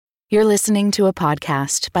You're listening to a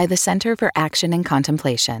podcast by the Center for Action and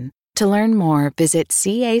Contemplation. To learn more, visit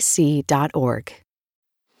cac.org.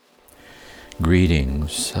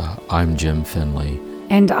 Greetings, I'm Jim Finley.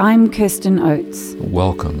 And I'm Kirsten Oates.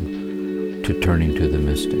 Welcome to Turning to the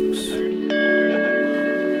Mystics.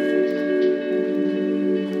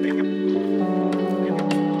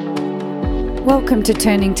 Welcome to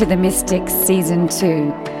Turning to the Mystics Season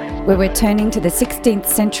 2, where we're turning to the 16th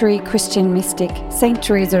century Christian mystic, Saint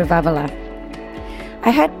Teresa of Avila.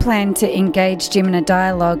 I had planned to engage Jim in a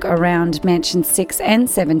dialogue around Mansion 6 and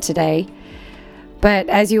 7 today, but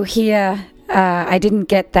as you'll hear, I didn't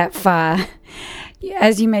get that far.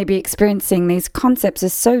 As you may be experiencing, these concepts are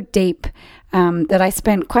so deep that I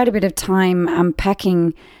spent quite a bit of time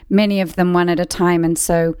unpacking many of them one at a time, and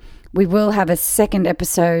so we will have a second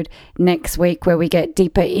episode next week where we get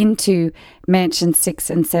deeper into Mansion 6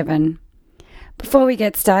 and 7. Before we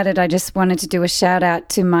get started, I just wanted to do a shout out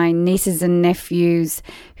to my nieces and nephews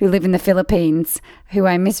who live in the Philippines, who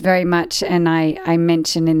I miss very much and I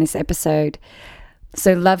mention in this episode.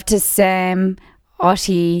 So love to Sam,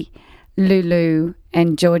 Ottie, Lulu,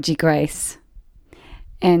 and Georgie Grace.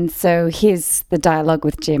 And so here's the dialogue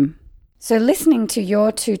with Jim. So listening to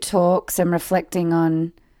your two talks and reflecting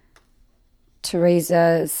on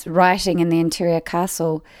Teresa's writing in the Interior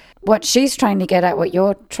Castle, what she's trying to get at, what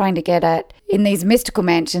you're trying to get at in these mystical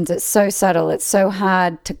mansions, it's so subtle, it's so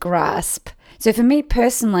hard to grasp. So for me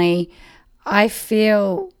personally, I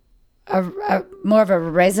feel a more of a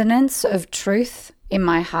resonance of truth in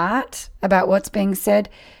my heart about what's being said,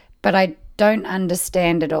 but I don't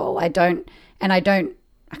understand it all. I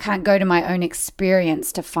can't go to my own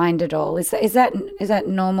experience to find it all. Is that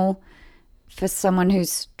normal for someone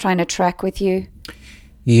who's trying to track with you?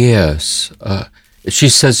 Yes. She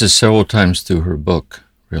says this several times through her book,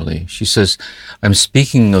 really. She says, I'm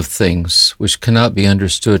speaking of things which cannot be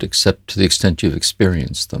understood except to the extent you've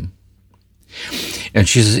experienced them. And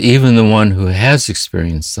she says, even the one who has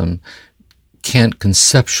experienced them can't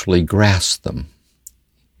conceptually grasp them.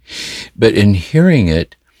 But in hearing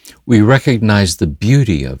it, we recognize the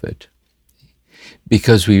beauty of it,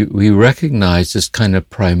 because we recognize this kind of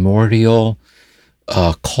primordial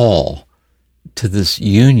call to this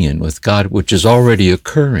union with God, which is already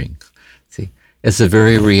occurring. See, it's the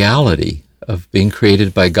very reality of being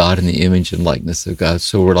created by God in the image and likeness of God.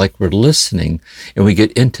 So we're listening, and we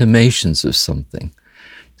get intimations of something.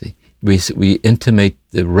 See, we intimate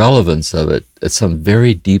the relevance of it at some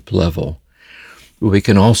very deep level. We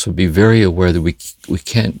can also be very aware that we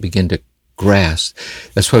can't begin to grasp.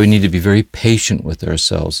 That's why we need to be very patient with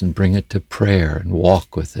ourselves and bring it to prayer and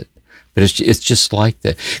walk with it. But it's just like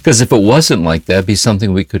that. Because if it wasn't like that, it'd be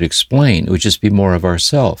something we could explain. It would just be more of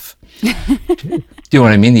ourself. Do you know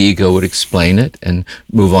what I mean? The ego would explain it and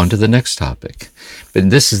move on to the next topic. But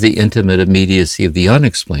this is the intimate immediacy of the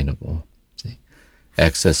unexplainable. See?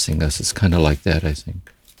 Accessing us is kind of like that, I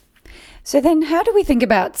think. So then how do we think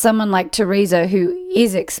about someone like Teresa who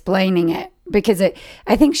is explaining it? Because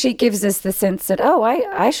I think she gives us the sense that,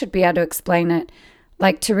 I should be able to explain it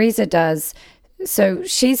like Teresa does. So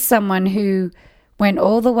she's someone who went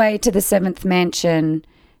all the way to the seventh mansion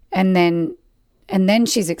and then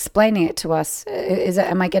she's explaining it to us.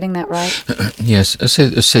 Am I getting that right? Yes. Let's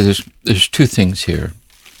say there's two things here.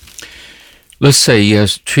 Let's say,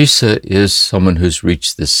 yes, Teresa is someone who's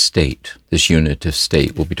reached this state, this unitive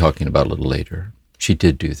state we'll be talking about a little later. She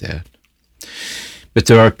did do that. But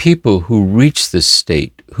there are people who reach this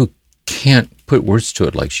state who can't put words to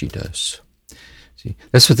it like she does. See,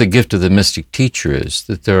 that's what the gift of the mystic teacher is,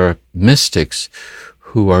 that there are mystics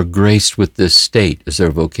who are graced with this state as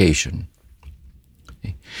their vocation.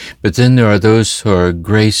 See? But then there are those who are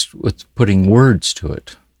graced with putting words to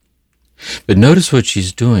it. But notice what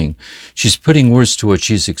she's doing. She's putting words to what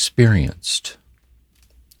she's experienced.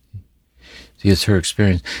 See, it's her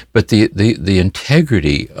experience. But the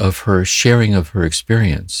integrity of her sharing of her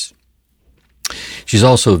experience. She's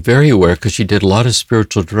also very aware, because she did a lot of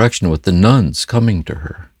spiritual direction with the nuns coming to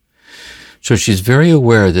her. So she's very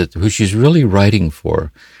aware that who she's really writing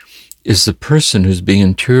for is the person who's being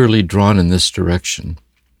interiorly drawn in this direction.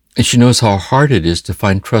 And she knows how hard it is to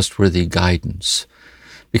find trustworthy guidance,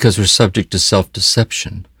 because we're subject to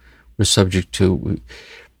self-deception. We're subject to,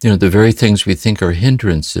 the very things we think are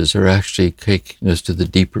hindrances are actually taking us to the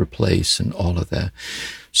deeper place and all of that.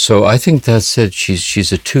 So I think that's it.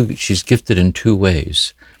 She's gifted in two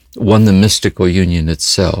ways. One, the mystical union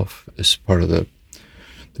itself is part of the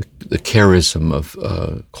charism of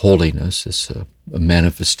holiness. It's a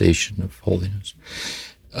manifestation of holiness,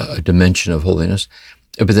 a dimension of holiness.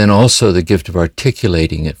 But then also the gift of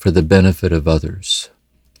articulating it for the benefit of others,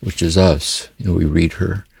 which is us. We read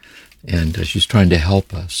her And she's trying to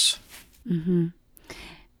help us. Mm-hmm.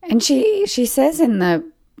 And she says in the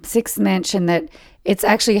sixth mansion that it's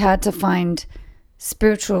actually hard to find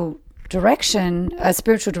spiritual direction, a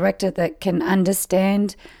spiritual director that can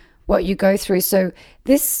understand what you go through. So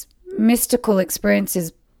this mystical experience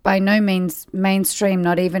is by no means mainstream,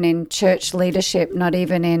 not even in church leadership, not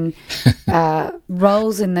even in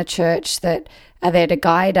roles in the church that are there to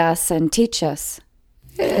guide us and teach us.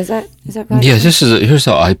 Is that right? Yeah, here's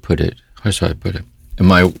how I put it.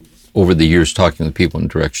 Over the years talking with people in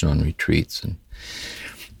direction on retreats, and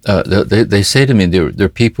they say to me, they're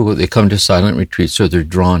people who, they come to silent retreats, so they're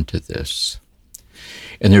drawn to this.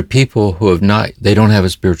 And they're people who they don't have a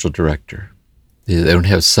spiritual director. They don't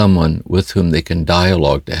have someone with whom they can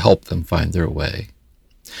dialogue to help them find their way.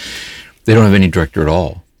 They don't have any director at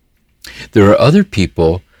all. There are other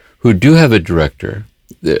people who do have a director,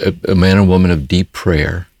 a man and woman of deep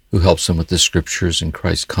prayer, who helps them with the scriptures and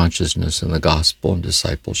Christ consciousness and the gospel and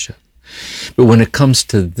discipleship. But when it comes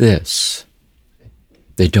to this,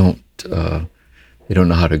 they don't know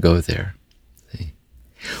how to go there.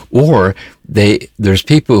 Or there's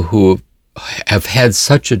people who have had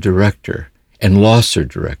such a director and lost their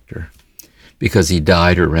director because he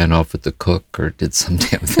died or ran off with the cook or did some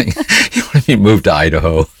damn thing. He moved to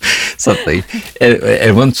Idaho, something.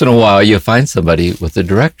 And once in a while, you find somebody with a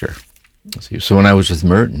director. So when I was with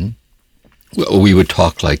Merton, we would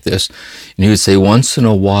talk like this, and he would say, once in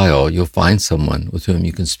a while, you'll find someone with whom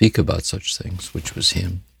you can speak about such things, which was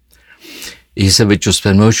him. He said, but you'll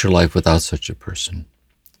spend most of your life without such a person,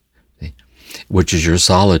 which is your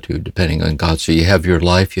solitude, depending on God. So you have your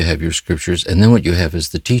life, you have your scriptures, and then what you have is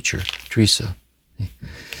the teacher, Teresa.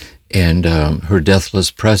 And her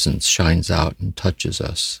deathless presence shines out and touches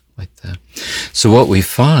us like that. So what we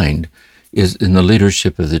find is in the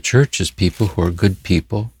leadership of the church is people who are good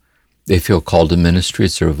people. They feel called to ministry.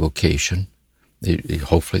 It's their vocation.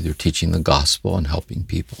 Hopefully they're teaching the gospel and helping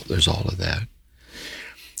people. There's all of that.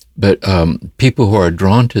 But people who are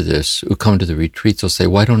drawn to this, who come to the retreats, will say,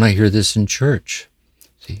 why don't I hear this in church?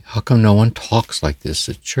 See, how come no one talks like this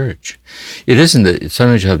at church? It isn't that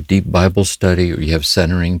sometimes you have deep Bible study or you have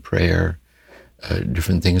centering prayer,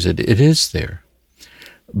 different things. It is there.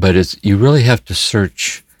 But you really have to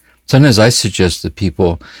search. Sometimes I suggest that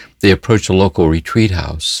people, they approach a local retreat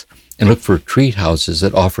house and look for retreat houses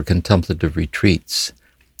that offer contemplative retreats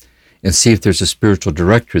and see if there's a spiritual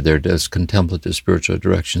director there that does contemplative spiritual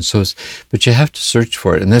direction. But you have to search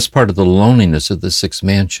for it. And that's part of the loneliness of the sixth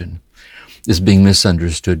mansion, is being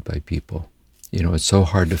misunderstood by people. It's so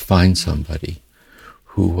hard to find somebody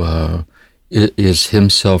who is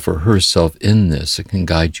himself or herself in this and can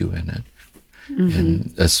guide you in it. Mm-hmm. And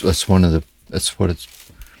that's what it's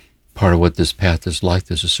part of what this path is like.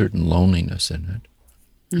 There's a certain loneliness in it.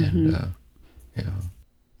 Mm-hmm. And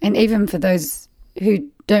and even for those who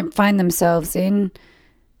don't find themselves in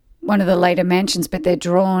one of the later mansions, but they're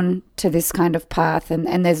drawn to this kind of path,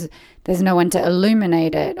 and there's no one to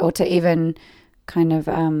illuminate it or to even kind of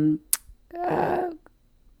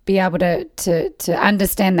be able to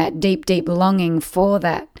understand that deep longing for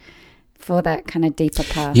that kind of deeper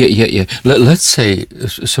path. Yeah. Let's say,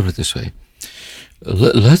 so put it this way.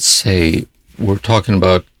 Let's say we're talking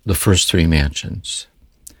about the first three mansions.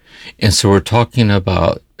 And so we're talking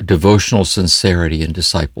about devotional sincerity and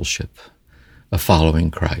discipleship of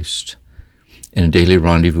following Christ. In a daily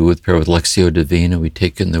rendezvous with prayer with Lectio Divina, we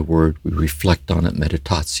take in the Word, we reflect on it,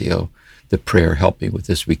 meditatio, the prayer helping with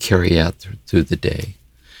this, we carry out through the day.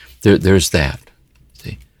 There's that.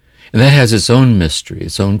 See? And that has its own mystery,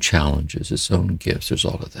 its own challenges, its own gifts. There's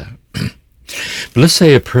all of that. But let's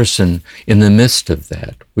say a person in the midst of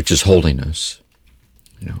that, which is holiness,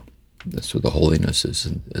 that's what the holiness is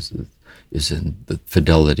in the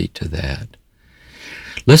fidelity to that.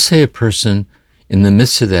 Let's say a person in the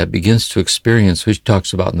midst of that begins to experience, which he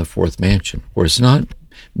talks about in the fourth mansion, where it's not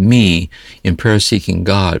me in prayer seeking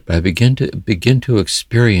God, but I begin to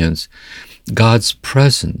experience God's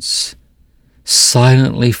presence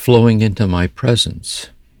silently flowing into my presence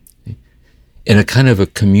in a kind of a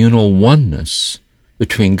communal oneness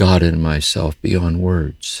between God and myself beyond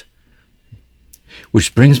words,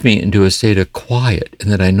 which brings me into a state of quiet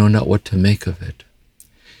and that I know not what to make of it.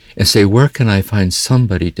 And say, where can I find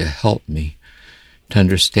somebody to help me to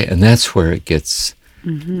understand? And that's where it gets,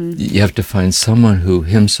 you have to find someone who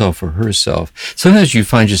himself or herself, sometimes you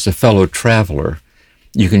find just a fellow traveler,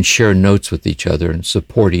 you can share notes with each other and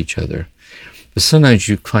support each other. But sometimes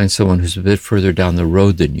you find someone who's a bit further down the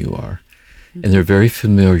road than you are, and they're very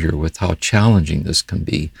familiar with how challenging this can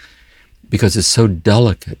be because it's so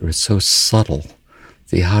delicate or it's so subtle.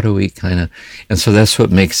 See, how do we and so that's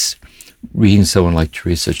what makes reading someone like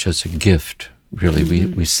Teresa, it's just a gift, really.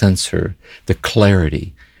 We sense her, the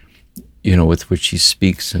clarity, with which she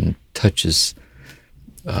speaks and touches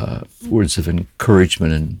words of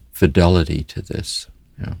encouragement and fidelity to this.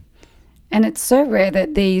 Yeah. And it's so rare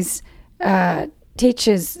that these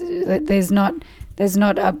teachers, that there's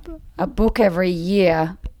not a book every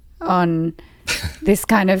year on this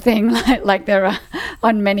kind of thing, like there are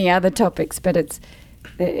on many other topics, but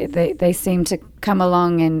they seem to come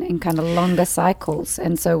along in kind of longer cycles,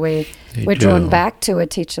 and so we're drawn back to a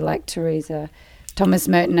teacher like Teresa. Thomas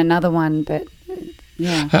Merton, another one, but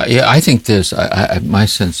yeah. I think this. My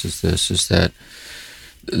sense is this: is that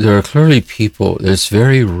there are clearly people. It's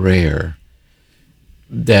very rare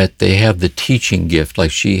that they have the teaching gift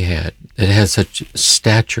like she had. That has such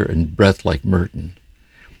stature and breadth like Merton.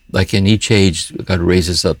 Like in each age, God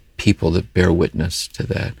raises up people that bear witness to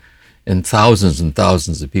that. And thousands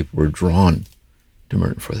of people were drawn to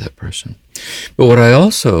Merton for that person. But what I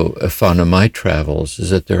also have found in my travels is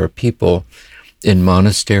that there are people in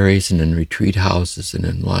monasteries and in retreat houses and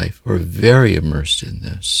in life who are very immersed in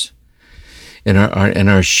this and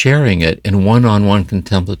are sharing it in one-on-one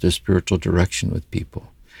contemplative spiritual direction with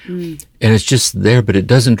people. And it's just there, but it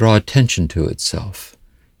doesn't draw attention to itself.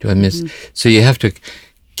 So you have to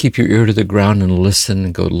keep your ear to the ground and listen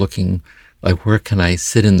and go looking, like, where can I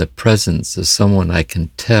sit in the presence of someone I can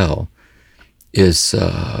tell is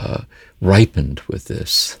ripened with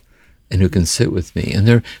this and who can sit with me. And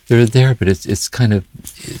they're there, but it's kind of,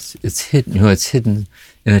 it's hidden, it's hidden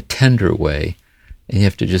in a tender way. And you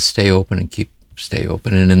have to just stay open and stay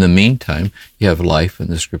open. And in the meantime, you have life and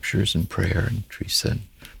the scriptures and prayer and Teresa.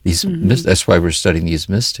 That's why we're studying these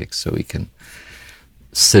mystics, so we can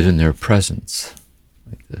sit in their presence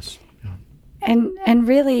like this. And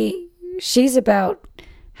really, she's about,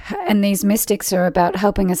 and these mystics are about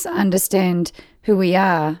helping us understand who we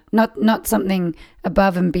are, not something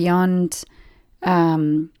above and beyond,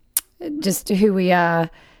 just who we are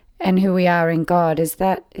and who we are in God. Is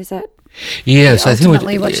that yes,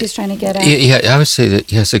 ultimately I think what she's trying to get at? Yeah, I would say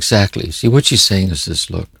that, yes, exactly. See, what she's saying is this: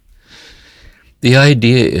 look, the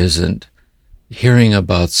idea isn't hearing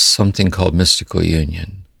about something called mystical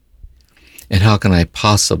union and how can I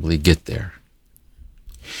possibly get there.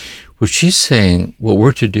 What she's saying, what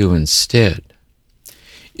we're to do instead,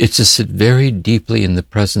 is to sit very deeply in the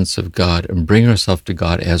presence of God and bring ourselves to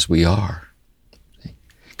God as we are.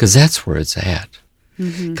 Because that's where it's at.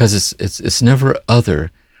 Because it's never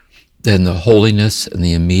other than the holiness and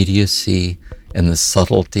the immediacy and the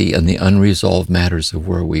subtlety and the unresolved matters of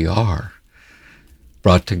where we are,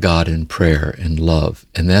 brought to God in prayer and love.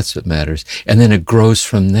 And that's what matters. And then it grows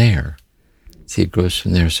from there. See, it grows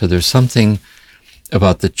from there. So there's something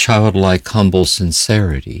about the childlike, humble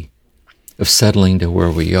sincerity of settling to where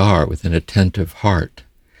we are with an attentive heart,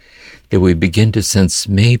 that we begin to sense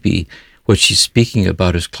maybe what she's speaking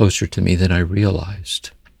about is closer to me than I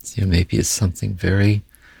realized. See, maybe it's something very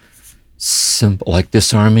simple, like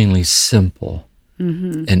disarmingly simple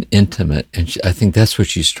and intimate. And I think that's what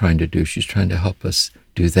she's trying to do. She's trying to help us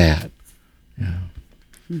do that. Yeah.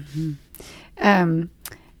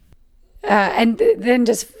 And then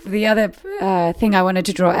just the other thing I wanted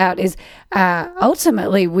to draw out is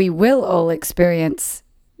ultimately we will all experience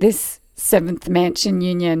this seventh mansion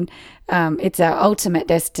union. It's our ultimate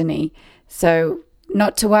destiny. So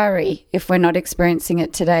not to worry if we're not experiencing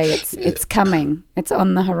it today. It's coming. It's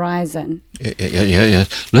on the horizon. Yeah.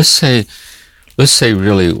 Let's say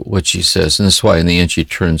really what she says, and that's why in the end she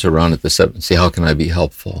turns around at the seventh. See, how can I be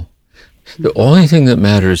helpful? The only thing that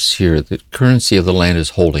matters here, the currency of the land,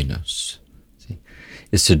 is holiness. See?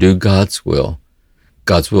 Is to do God's will.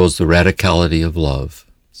 God's will is the radicality of love.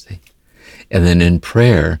 See? And then in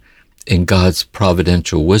prayer, in God's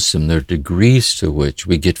providential wisdom, there are degrees to which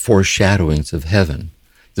we get foreshadowings of heaven,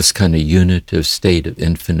 this kind of unitive state of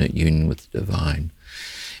infinite union with the divine.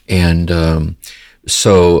 And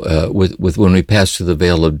so with when we pass through the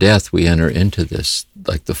veil of death, we enter into this,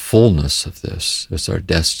 like the fullness of this. It's our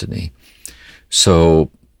destiny.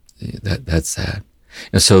 So that's that.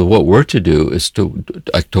 And so what we're to do is to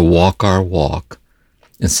walk our walk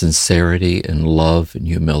in sincerity and love and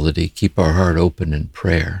humility, keep our heart open in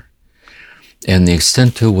prayer. And the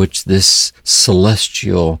extent to which this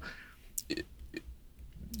celestial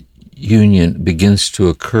union begins to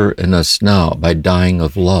occur in us now by dying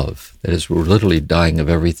of love. That is, we're literally dying of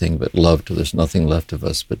everything but love till there's nothing left of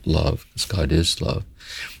us but love, because God is love.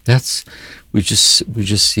 That's, we just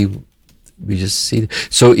see.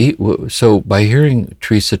 So by hearing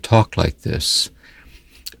Teresa talk like this,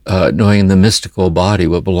 knowing the mystical body,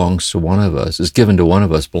 what belongs to one of us, is given to one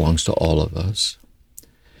of us, belongs to all of us.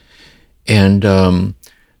 And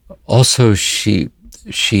Also, she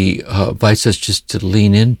invites us just to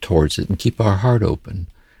lean in towards it and keep our heart open.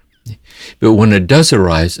 But when it does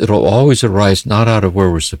arise, it'll always arise not out of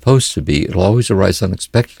where we're supposed to be. It'll always arise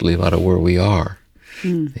unexpectedly out of where we are.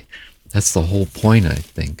 That's the whole point, I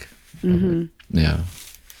think. Yeah.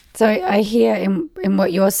 So I hear in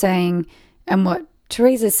what you're saying and what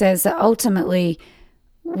Teresa says that ultimately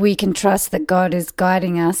we can trust that God is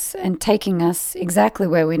guiding us and taking us exactly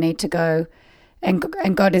where we need to go,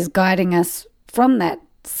 and God is guiding us from that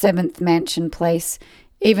seventh mansion place,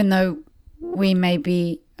 even though we may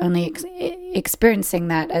be only experiencing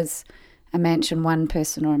that as a mansion 1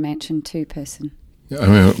 person or a mansion 2 person. I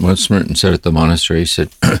remember what Merton said at the monastery. He said,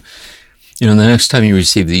 the next time you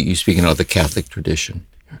receive you speaking of the Catholic tradition,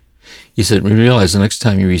 he said, realize the next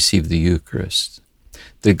time you receive the Eucharist,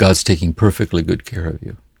 that God's taking perfectly good care of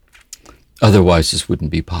you. Otherwise, this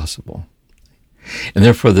wouldn't be possible. And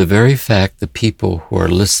therefore, the very fact that people who are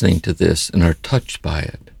listening to this and are touched by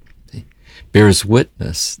it bears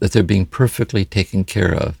witness that they're being perfectly taken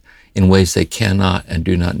care of in ways they cannot and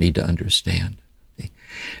do not need to understand.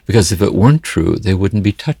 Because if it weren't true, they wouldn't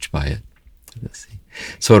be touched by it.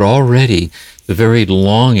 So it already, the very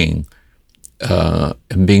longing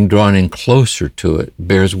and being drawn in closer to it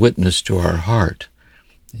bears witness to our heart.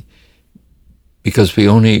 Because we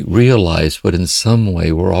only realize what in some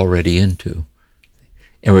way we're already into.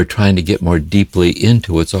 And we're trying to get more deeply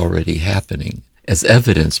into what's already happening, as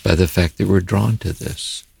evidenced by the fact that we're drawn to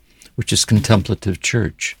this, which is contemplative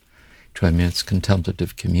church. It's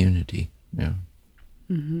contemplative community. Yeah.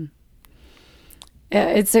 Mm-hmm.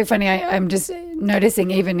 It's so funny. I'm just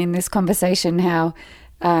noticing even in this conversation how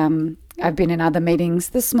I've been in other meetings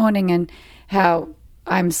this morning and how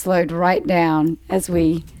I'm slowed right down as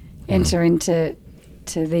we enter into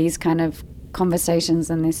these kind of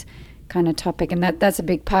conversations and this kind of topic. And that's a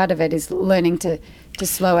big part of it, is learning to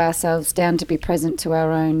slow ourselves down, to be present to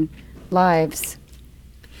our own lives.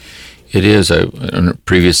 It is. In a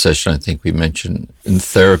previous session, I think we mentioned in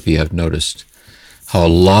therapy, I've noticed how a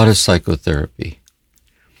lot of psychotherapy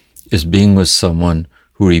is being with someone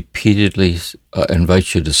who repeatedly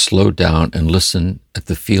invites you to slow down and listen at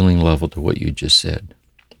the feeling level to what you just said.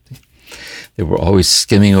 They were always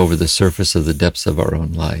skimming over the surface of the depths of our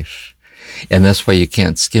own life. And that's why you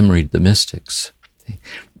can't skim read the mystics.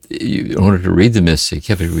 In order to read the mystic,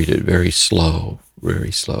 you have to read it very slow,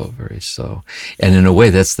 very slow, very slow. And in a way,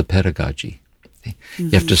 that's the pedagogy.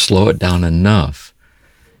 You have to slow it down enough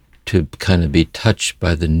to kind of be touched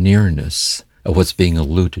by the nearness of what's being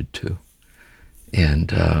alluded to, and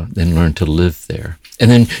then learn to live there. And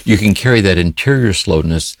then you can carry that interior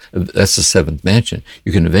slowness, that's the seventh mansion.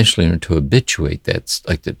 You can eventually learn to habituate that,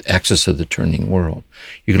 like the axis of the turning world.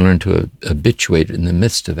 You can learn to habituate in the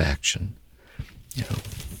midst of action.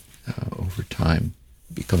 Over time,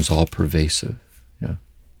 it becomes all pervasive. Yeah.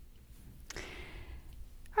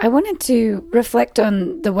 I wanted to reflect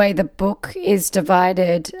on the way the book is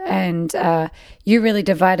divided, and you really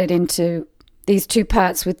divide it into these 2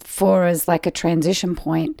 parts with 4 as like a transition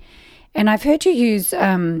point. And I've heard you use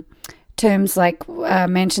terms like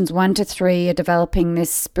mansions 1 to 3 are developing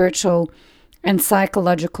this spiritual and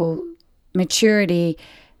psychological maturity.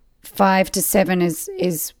 5 to 7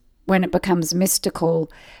 is when it becomes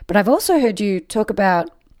mystical. But I've also heard you talk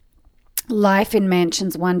about life in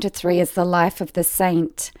mansions 1 to 3 as the life of the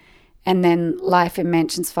saint, and then life in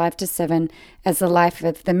mansions 5 to 7 as the life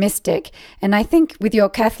of the mystic. And I think with your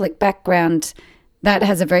Catholic background, that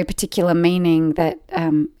has a very particular meaning that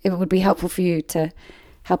it would be helpful for you to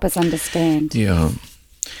help us understand. Yeah.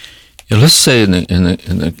 Let's say in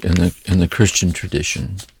the Christian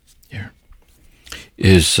tradition here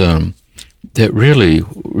is that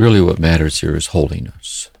really what matters here is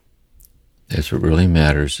holiness. That's what really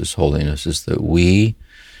matters, is holiness, is that we,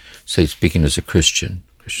 say, speaking as a Christian,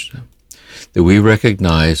 that we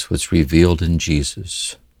recognize what's revealed in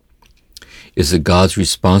Jesus, is that God's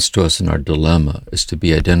response to us in our dilemma is to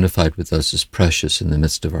be identified with us as precious in the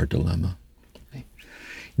midst of our dilemma, in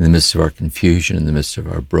the midst of our confusion, in the midst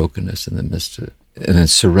of our brokenness, in the midst of, and then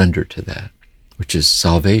surrender to that, which is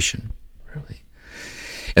salvation, really.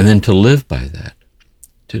 And then to live by that,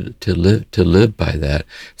 to live by that,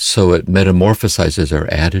 so it metamorphosizes our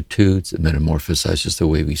attitudes, it metamorphosizes the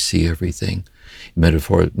way we see everything,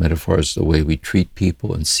 metaphors the way we treat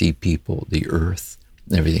people and see people, the earth,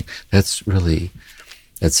 and everything. That's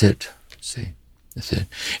it. See, that's it.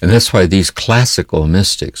 And that's why these classical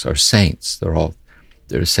mystics are saints.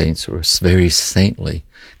 They're saints who are very saintly,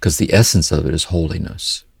 because the essence of it is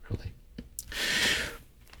holiness, really.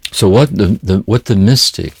 So what the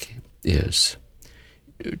mystic is,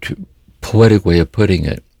 poetic way of putting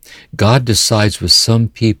it, God decides with some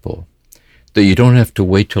people that you don't have to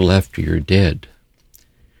wait till after you're dead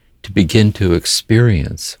to begin to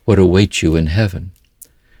experience what awaits you in heaven.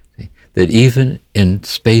 That even in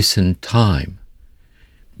space and time,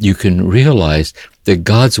 you can realize that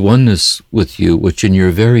God's oneness with you, which in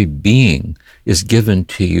your very being is given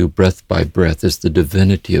to you breath by breath, is the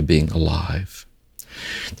divinity of being alive.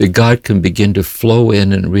 That God can begin to flow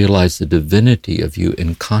in and realize the divinity of you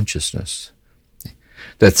in consciousness.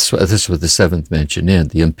 That's what the seventh mention in.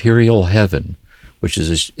 The imperial heaven, which is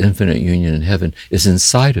an infinite union in heaven, is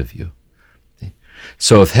inside of you.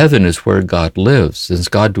 So if heaven is where God lives, since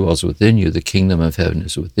God dwells within you, the kingdom of heaven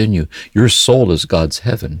is within you. Your soul is God's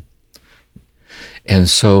heaven. And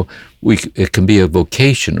so it can be a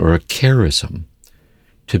vocation or a charism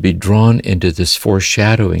to be drawn into this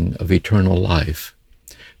foreshadowing of eternal life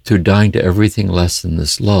through dying to everything less than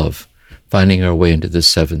this love, finding our way into the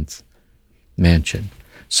seventh mansion.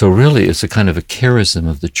 So really it's a kind of a charism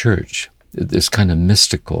of the church, this kind of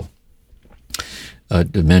mystical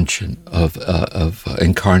dimension of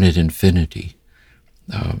incarnate infinity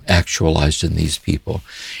actualized in these people.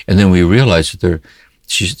 And then we realize that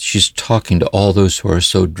she's talking to all those who are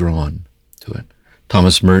so drawn to it.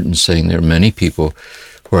 Thomas Merton saying there are many people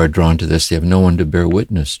who are drawn to this. They have no one to bear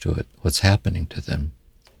witness to it, what's happening to them.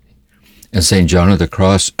 And St. John of the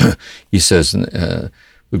Cross, he says,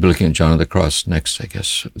 we'll be looking at John of the Cross next, I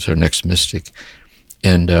guess. It's our next mystic.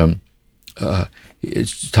 And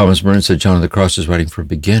Thomas Merton said John of the Cross is writing for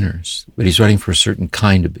beginners, but he's writing for a certain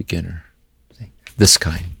kind of beginner, this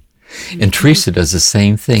kind. And Teresa does the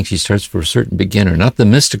same thing. She starts for a certain beginner, not the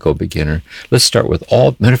mystical beginner. Let's start with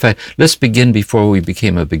matter of fact, let's begin before we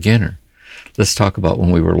became a beginner. Let's talk about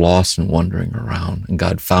when we were lost and wandering around and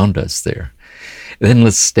God found us there. And then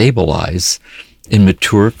let's stabilize in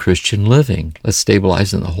mature Christian living. Let's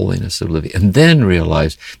stabilize in the holiness of living. And then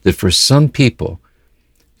realize that for some people,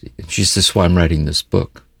 this is why I'm writing this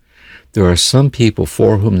book, there are some people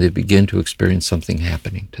for whom they begin to experience something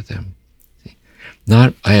happening to them.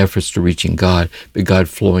 Not my efforts to reaching God, but God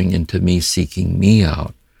flowing into me, seeking me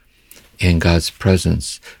out, and God's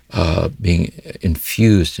presence being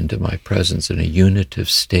infused into my presence in a unitive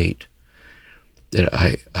state. That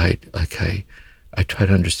I try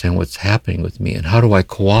to understand what's happening with me, and how do I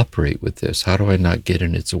cooperate with this? How do I not get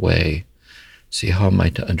in its way? See, how am I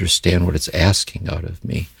to understand what it's asking out of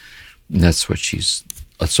me? And that's what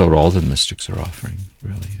all the mystics are offering,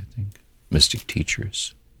 really, I think. Mystic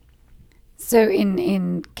teachers. So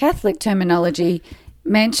in Catholic terminology,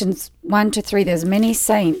 mansions 1 to 3, there's many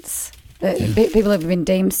saints. People have been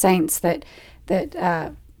deemed saints that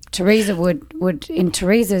Teresa would in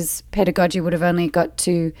Teresa's pedagogy would have only got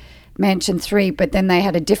to mansion 3, but then they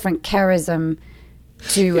had a different charism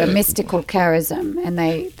to a mystical charism, and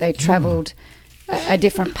they travelled a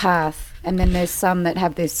different path. And then there's some that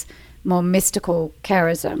have this more mystical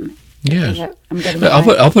charism. Yes.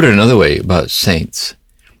 I'll put it another way about saints.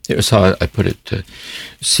 Here's how I put it.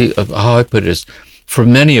 How I put it is, for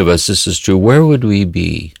many of us, this is true. Where would we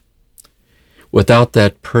be without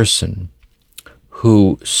that person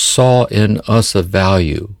who saw in us a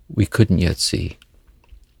value we couldn't yet see?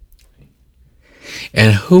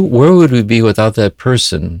 And where would we be without that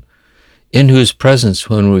person in whose presence,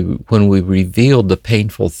 when we revealed the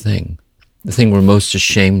painful thing, the thing we're most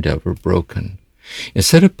ashamed of or broken,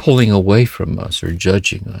 instead of pulling away from us or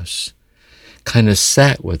judging us, kind of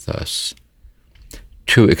sat with us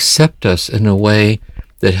to accept us in a way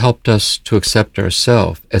that helped us to accept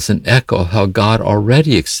ourselves as an echo of how God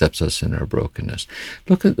already accepts us in our brokenness.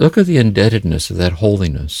 Look at the indebtedness of that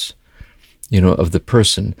holiness, of the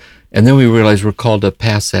person. And then we realize we're called to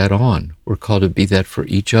pass that on. We're called to be that for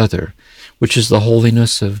each other, which is the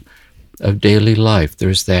holiness of daily life.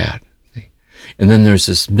 There's that. And then there's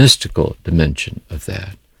this mystical dimension of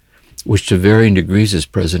that, which to varying degrees is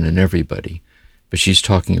present in everybody. But she's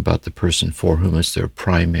talking about the person for whom it's their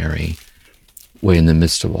primary way in the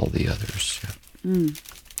midst of all the others. Yeah.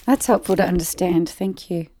 That's helpful to understand.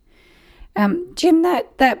 Thank you. Jim,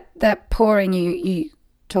 that pouring, you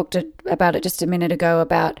talked about it just a minute ago,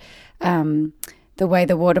 about the way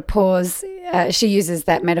the water pours. She uses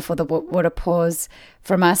that metaphor, the water pours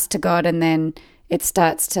from us to God, and then it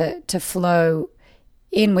starts to flow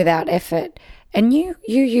in without effort. And you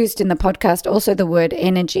used in the podcast also the word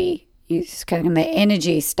energy. And the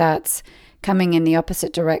energy starts coming in the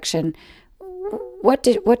opposite direction. What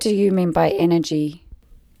do you mean by energy?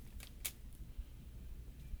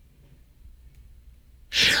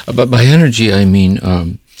 But by energy, I mean,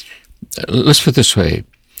 let's put it this way.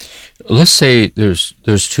 Let's say there's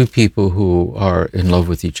two people who are in love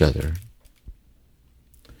with each other.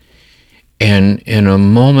 And in a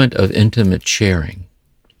moment of intimate sharing,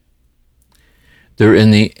 they're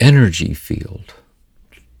in the energy field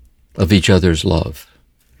of each other's love.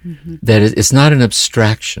 Mm-hmm. That is, it's not an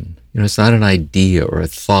abstraction. It's not an idea or a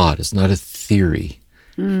thought. It's not a theory.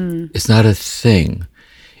 It's not a thing.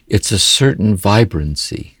 It's a certain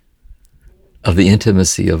vibrancy of the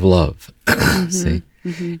intimacy of love. Mm-hmm. See?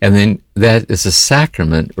 Mm-hmm. And then that is a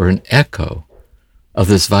sacrament or an echo of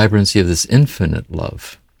this vibrancy of this infinite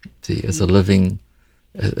love. See, as the living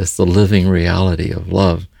reality of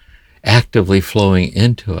love actively flowing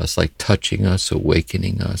into us, like touching us,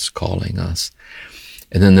 awakening us, calling us.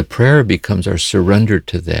 And then the prayer becomes our surrender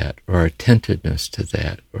to that, or our attentiveness to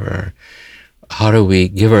that, or how do we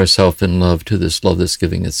give ourselves in love to this love that's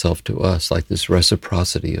giving itself to us, like this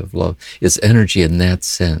reciprocity of love. It's energy in that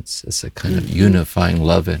sense. It's a kind of unifying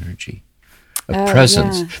love energy. Of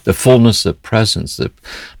presence, the fullness of presence.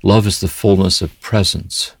 Love is the fullness of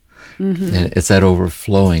presence. Mm-hmm. And it's that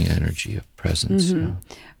overflowing energy of presence. Mm-hmm.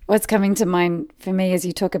 What's coming to mind for me as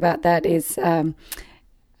you talk about that is,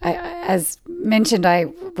 as mentioned, I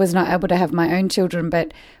was not able to have my own children,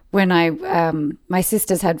 but when my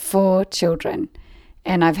sisters had 4 children,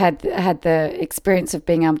 and I've had the experience of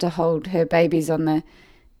being able to hold her babies on the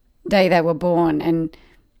day they were born, and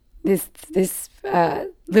this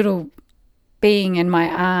little being in my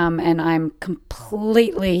arm, and I'm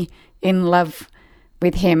completely in love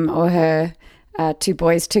with him or her, 2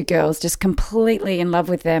 boys, 2 girls, just completely in love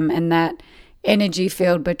with them, and that energy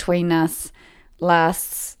field between us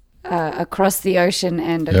lasts across the ocean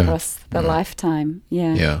and across the lifetime.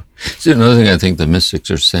 Yeah. So another thing I think the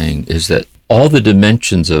mystics are saying is that all the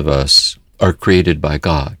dimensions of us are created by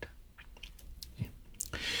God.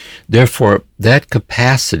 Therefore, that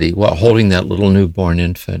capacity, while holding that little newborn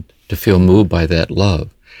infant, to feel moved by that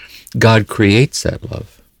love, God creates that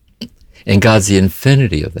love. And God's the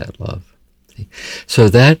infinity of that love. So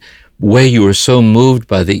that way you are so moved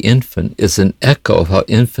by the infant is an echo of how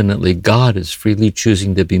infinitely God is freely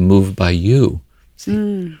choosing to be moved by you.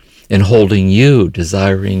 And holding you,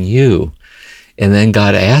 desiring you. And then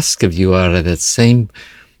God asks of you out of that same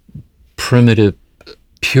primitive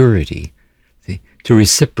purity, to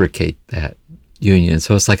reciprocate that union.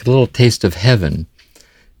 So it's like a little taste of heaven.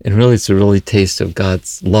 And really it's a really taste of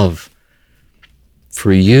God's love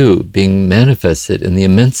for you being manifested in the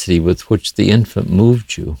immensity with which the infant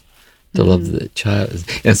moved you to love the child.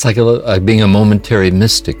 And it's like being a momentary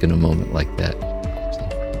mystic in a moment like that.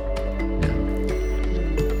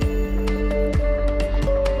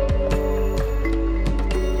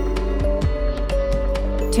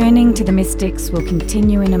 Turning to the Mystics will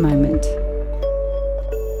continue in a moment.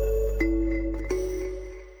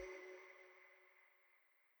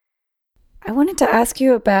 I wanted to ask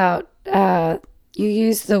you about, you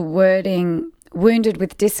use the wording wounded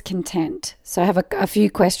with discontent. So I have a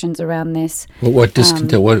few questions around this. What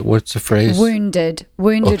discontent? What's the phrase? Wounded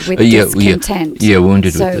with discontent. Yeah,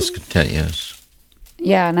 wounded with discontent, yes.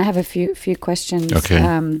 Yeah, and I have a few questions.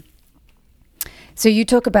 Okay. So you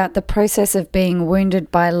talk about the process of being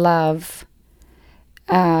wounded by love.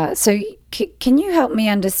 So can you help me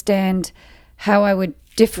understand how I would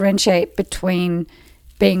differentiate between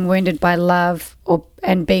being wounded by love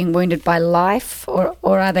and being wounded by life, or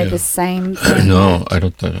are they the same thing? No, I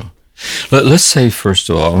don't think so. Let's say, first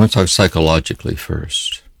of all, I want to talk psychologically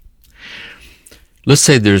first. Let's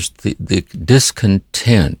say there's the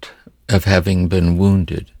discontent of having been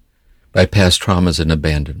wounded by past traumas and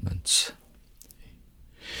abandonments.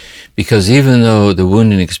 Because even though the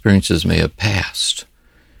wounding experiences may have passed,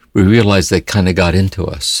 we realize they kind of got into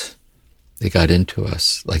us. They got into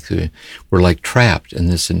us, like we're like trapped in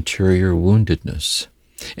this interior woundedness.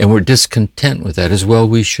 And we're discontent with that, as well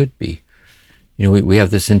we should be. We have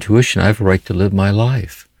this intuition, I have a right to live my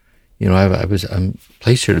life. I'm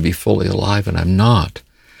placed here to be fully alive, and I'm not.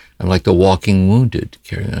 I'm like the walking wounded.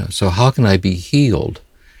 So how can I be healed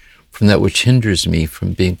from that which hinders me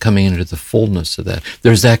from coming into the fullness of that?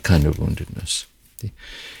 There's that kind of woundedness.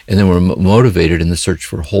 And then we're motivated in the search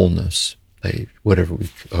for wholeness. By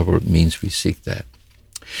however it means we seek that.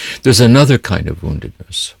 There's another kind of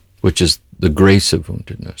woundedness, which is the grace of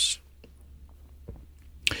woundedness.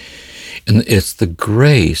 And it's the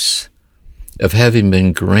grace of having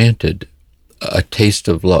been granted a taste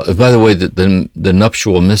of love. By the way, the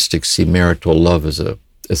nuptial mystics see marital love as a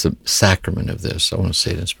sacrament of this. I want to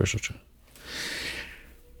say it in spiritual terms.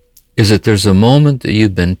 Is that there's a moment that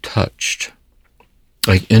you've been touched,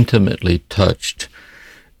 like intimately touched,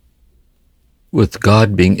 with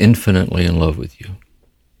God being infinitely in love with you.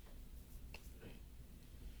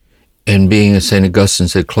 And being, as St. Augustine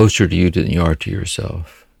said, closer to you than you are to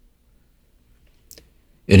yourself.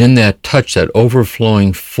 And in that touch, that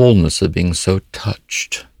overflowing fullness of being so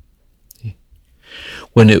touched,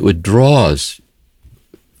 when it withdraws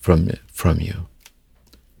from you,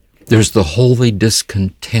 there's the holy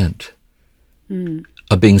discontent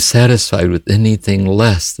of being satisfied with anything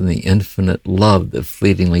less than the infinite love that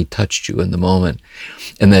fleetingly touched you in the moment.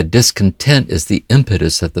 And that discontent is the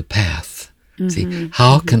impetus of the path. See,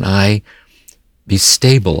 how can I be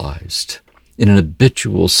stabilized in an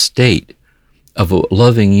habitual state of a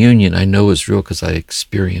loving union I know is real because I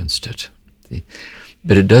experienced it? See?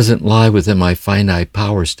 But it doesn't lie within my finite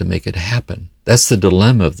powers to make it happen. That's the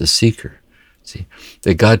dilemma of the seeker. See,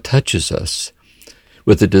 that God touches us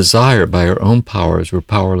with a desire by our own powers we're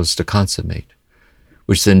powerless to consummate,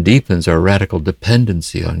 which then deepens our radical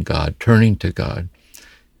dependency on God, turning to God.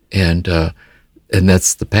 And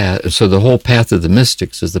that's the path. So the whole path of the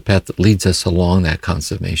mystics is the path that leads us along that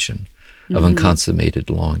consummation of unconsummated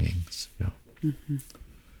longings.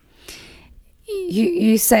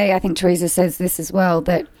 You say, I think Teresa says this as well,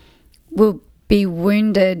 that we'll be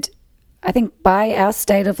wounded, I think, by our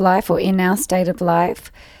state of life or in our state of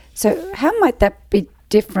life. So how might that be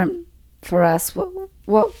different for us?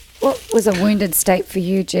 What was a wounded state for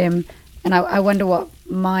you, Jim? And I wonder what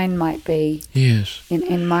mine might be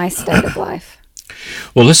in my state of life.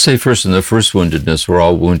 Well, let's say first, in the first woundedness, we're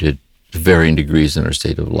all wounded to varying degrees in our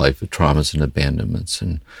state of life, with traumas and abandonments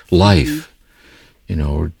and life.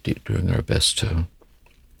 We're doing our best to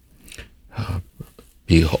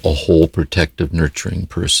be a whole, protective, nurturing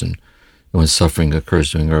person. And when suffering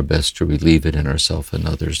occurs, doing our best to relieve it in ourselves and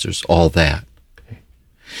others. There's all that. Okay.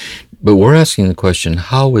 But we're asking the question,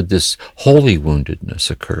 how would this holy woundedness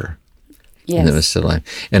occur in the midst of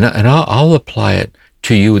life? And I'll apply it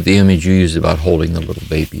to you with the image you used about holding the little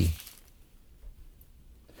baby.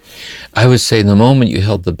 I would say the moment you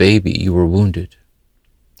held the baby, you were wounded.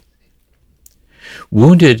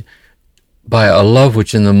 Wounded by a love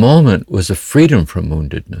which in the moment was a freedom from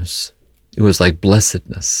woundedness. It was like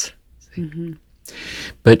blessedness.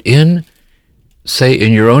 But in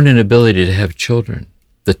your own inability to have children,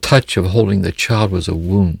 the touch of holding the child was a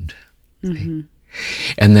wound. And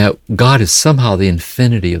that God is somehow the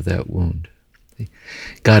infinity of that wound.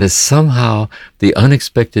 God is somehow the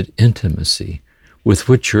unexpected intimacy with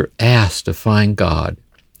which you're asked to find God,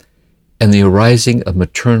 and the arising of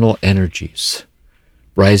maternal energies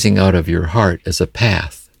rising out of your heart as a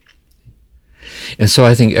path. And so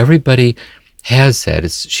I think everybody has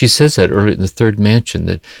that. She says that earlier in the third mansion,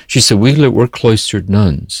 that she said, we're cloistered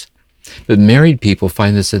nuns, but married people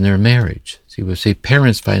find this in their marriage. See, we say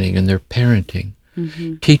parents finding it in their parenting,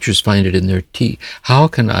 teachers find it in their How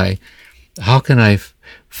can I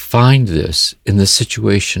find this in the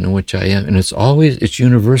situation in which I am? And it's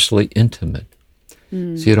universally intimate.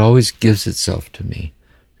 See, it always gives itself to me.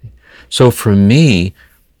 So for me,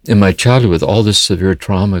 in my childhood, with all this severe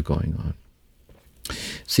trauma going on,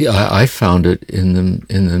 see, I found it in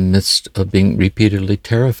the midst of being repeatedly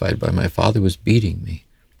terrified by my father was beating me.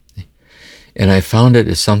 And I found it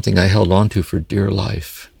as something I held on to for dear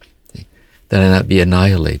life, that I not be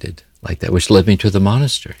annihilated like that, which led me to the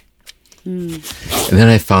monastery. And then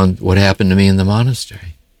I found what happened to me in the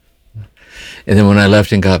monastery. And then when I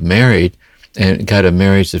left and got married, and got a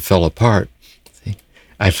marriage that fell apart,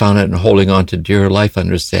 I found it in holding on to dear life,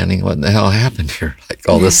 understanding what in the hell happened here. Like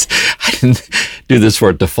all this, I didn't do this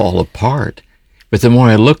for it to fall apart. But the more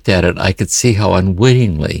I looked at it, I could see how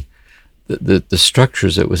unwittingly the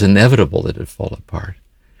structures, it was inevitable that it fall apart.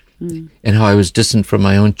 And how I was distant from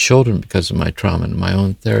my own children because of my trauma and my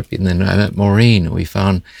own therapy. And then I met Maureen, and we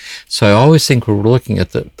found, so I always think we're looking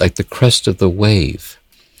at the crest of the wave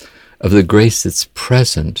of the grace that's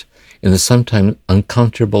present in the sometimes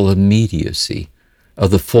uncomfortable immediacy of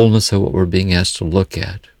the fullness of what we're being asked to look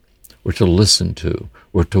at, or to listen to,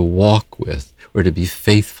 or to walk with, or to be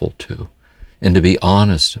faithful to, and to be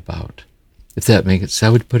honest about. If that makes sense, I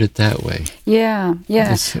would put it that way. Yeah.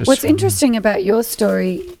 What's interesting about your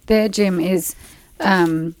story there, Jim, is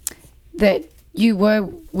that you were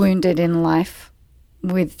wounded in life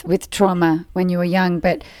with trauma when you were young,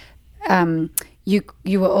 but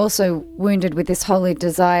you were also wounded with this holy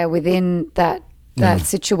desire within that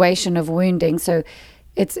situation of wounding. So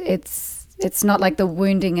it's not like the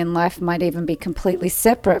wounding in life might even be completely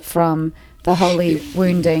separate from the holy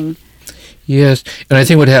wounding. Yes, and I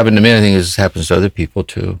think what happened to me, I think this happens to other people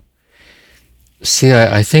too. See,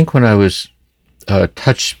 I think when I was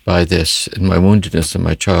touched by this in my woundedness in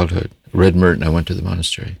my childhood, read Merton, I went to the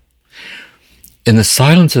monastery. In the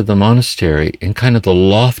silence of the monastery, in kind of the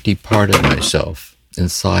lofty part of myself, in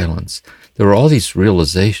silence, there were all these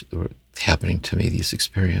realizations that were happening to me, these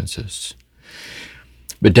experiences.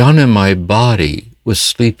 But down in my body, was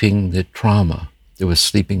sleeping the trauma that was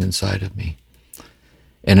sleeping inside of me.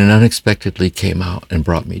 And it unexpectedly came out and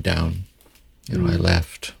brought me down. I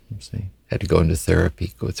left. Had to go into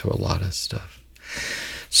therapy, go through a lot of stuff.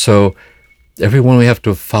 So everyone, we have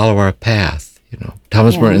to follow our path.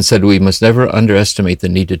 Thomas Merton said we must never underestimate the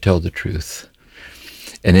need to tell the truth.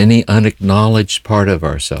 And any unacknowledged part of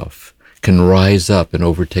ourself can rise up and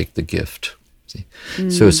overtake the gift.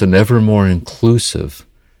 So it's an ever more inclusive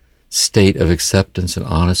state of acceptance and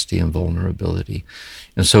honesty and vulnerability.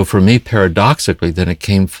 And so for me, paradoxically, then it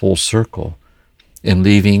came full circle in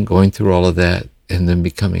leaving, going through all of that, and then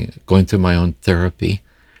going through my own therapy,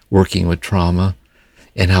 working with trauma,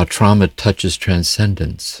 and how trauma touches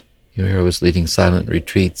transcendence. Here I was leading silent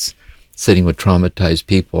retreats, sitting with traumatized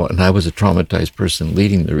people, and I was a traumatized person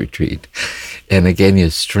leading the retreat. And it gave me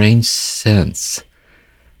a strange sense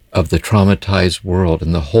of the traumatized world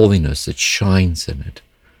and the holiness that shines in it,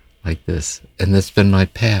 like this. And that's been my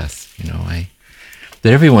path,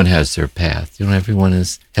 that everyone has their path. Everyone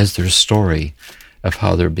has their story of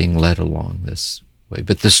how they're being led along this way.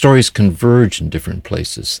 But the stories converge in different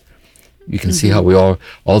places. You can see how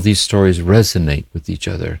all these stories resonate with each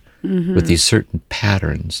other, with these certain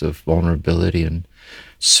patterns of vulnerability and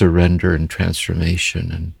surrender and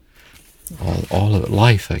transformation and all of it,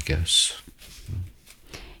 life, I guess.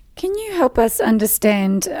 Can you help us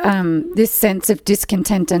understand this sense of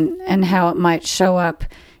discontent and how it might show up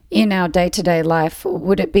in our day-to-day life?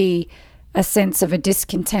 Would it be a sense of a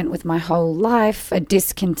discontent with my whole life, a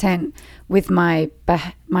discontent with my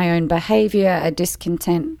own behavior, a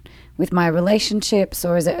discontent with my relationships,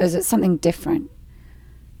 or is it something different?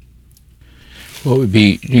 Well, it would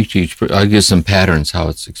be, I'll give some patterns how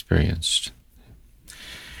it's experienced.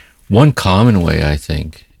 One common way, I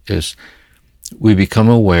think, is we become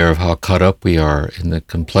aware of how caught up we are in the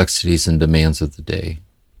complexities and demands of the day.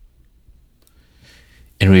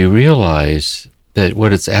 And we realize that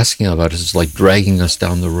what it's asking about is like dragging us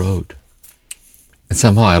down the road. And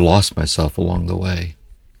somehow I lost myself along the way.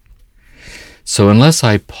 So unless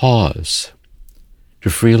I pause to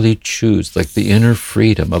freely choose, like the inner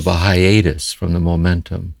freedom of a hiatus from the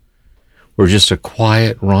momentum, or just a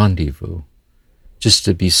quiet rendezvous, just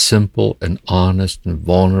to be simple and honest and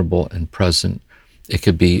vulnerable and present, it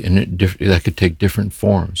could be, that could take different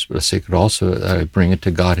forms, but it could also bring it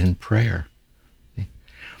to God in prayer.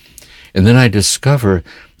 And then I discover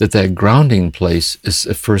that grounding place is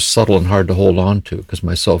at first subtle and hard to hold on to because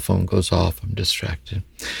my cell phone goes off, I'm distracted.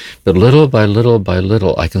 But little by little by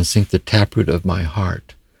little, I can sink the taproot of my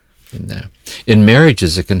heart in that. In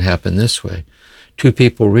marriages, it can happen this way. Two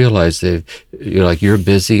people realize you're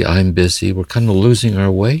busy, I'm busy, we're kind of losing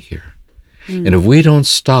our way here. And if we don't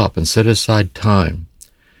stop and set aside time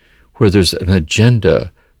where there's an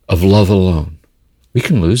agenda of love alone, we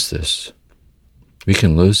can lose this. We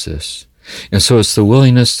can lose this. And so it's the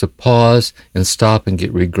willingness to pause and stop and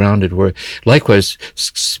get regrounded. Where, likewise,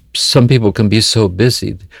 some people can be so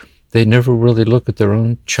busy, they never really look at their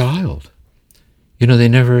own child.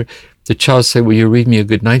 The child say, will you read me a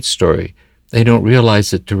good night story? They don't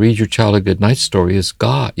realize that to read your child a good night story is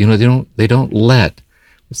God. They don't let.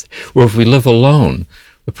 Or if we live alone,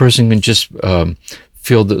 the person can just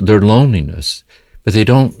feel their loneliness. But they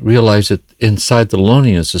don't realize that inside the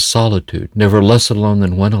loneliness is solitude, never less alone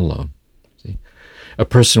than when alone. See? A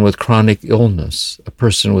person with chronic illness, a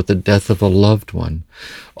person with the death of a loved one,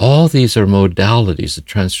 all these are modalities of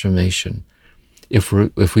transformation. If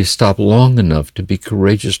we stop long enough to be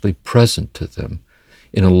courageously present to them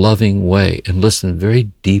in a loving way and listen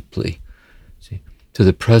very deeply, to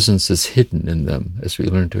the presence that's hidden in them as we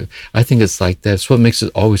learn to. I think it's like that. It's what makes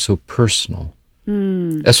it always so personal.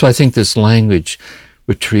 That's why I think this language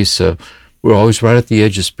with Teresa, we're always right at the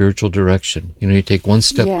edge of spiritual direction. You take one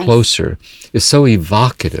step closer. It's so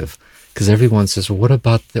evocative because everyone says, well, what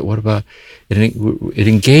about that? What about it? It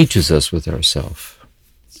engages us with ourselves.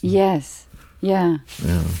 Yes. Yeah.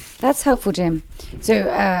 That's helpful, Jim.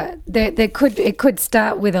 So it could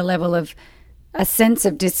start with a level of a sense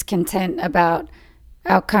of discontent about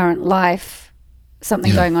our current life,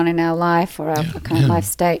 something going on in our life or our current life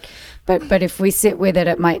state. But if we sit with it,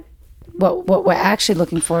 it might, what we're actually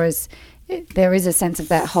looking for is, there is a sense of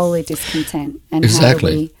that holy discontent. And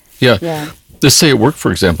exactly. Yeah. Let's say at work,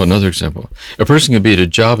 for example, another example. A person can be at a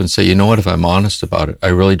job and say, you know what, if I'm honest about it, I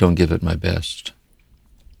really don't give it my best.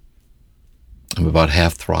 I'm about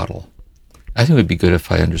half throttle. I think it would be good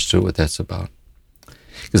if I understood what that's about.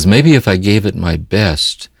 Because maybe if I gave it my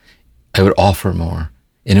best, I would offer more,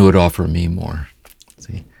 and it would offer me more.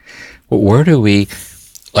 See? But where do we,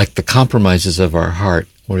 like the compromises of our heart,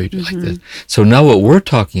 what do we do like this? So now what we're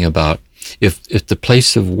talking about If the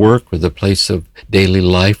place of work or the place of daily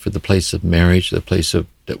life or the place of marriage, the place of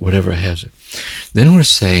whatever has it, then we're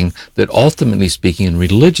saying that ultimately speaking in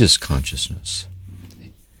religious consciousness,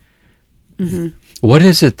 what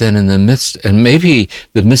is it then in the midst, and maybe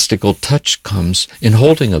the mystical touch comes in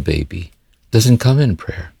holding a baby, doesn't come in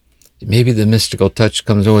prayer. Maybe the mystical touch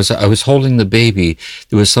comes, I was holding the baby,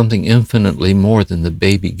 there was something infinitely more than the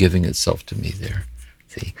baby giving itself to me there.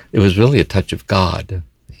 See, it was really a touch of God.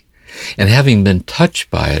 And having been touched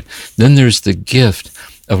by it, then there's the gift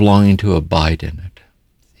of longing to abide in it.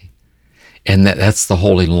 See? And that's the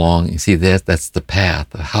holy longing. See, that's the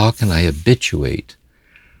path. How can I habituate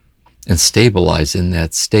and stabilize in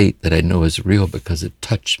that state that I know is real because it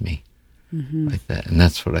touched me like that? And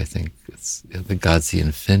that's what I think. It's God's the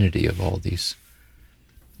infinity of all these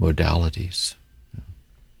modalities.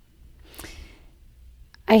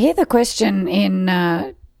 I hear the question in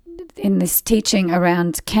this teaching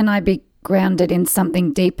around, can I be grounded in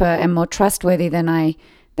something deeper and more trustworthy than I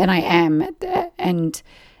am? And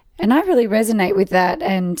I really resonate with that.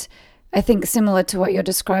 And I think similar to what you're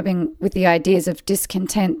describing with the ideas of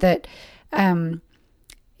discontent, that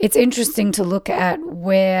it's interesting to look at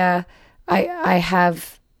where I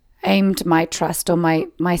have aimed my trust or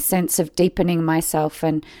my sense of deepening myself,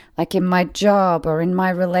 and like in my job or in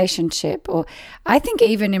my relationship, or I think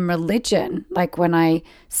even in religion, like when I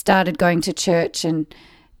started going to church and,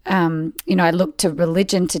 I looked to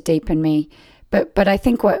religion to deepen me. But I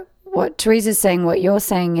think what Teresa's saying, what you're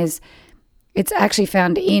saying is it's actually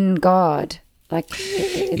found in God. Like,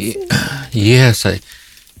 yes, I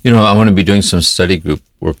want to be doing some study group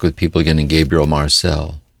work with people again in Gabriel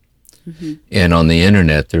Marcel. And on the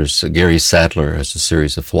internet, there's Gary Sadler has a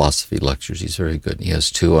series of philosophy lectures. He's very good. He has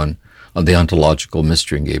 2 on the ontological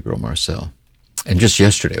mystery in Gabriel Marcel. And just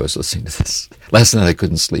yesterday I was listening to this. Last night I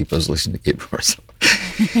couldn't sleep. I was listening to Gabriel Marcel.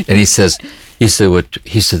 And he said,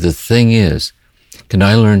 the thing is, can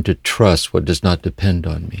I learn to trust what does not depend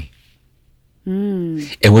on me?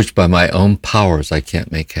 And which by my own powers I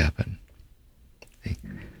can't make happen. See?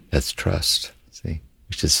 That's trust. See?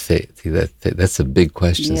 Which is faith. See, that's a big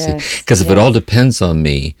question. Yes, because if it all depends on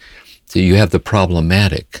me, so you have the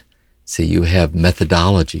problematic. See, you have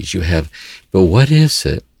methodologies. But what is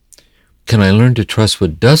it? Can I learn to trust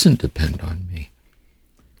what doesn't depend on me,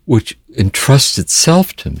 which entrusts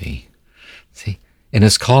itself to me? See, and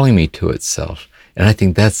it's calling me to itself. And I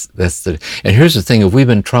think that's and here's the thing, if we've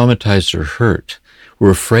been traumatized or hurt,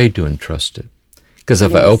 we're afraid to entrust it. Because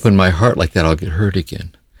if I open my heart like that, I'll get hurt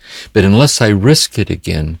again. But unless I risk it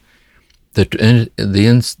again, the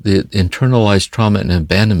internalized trauma and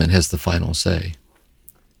abandonment has the final say.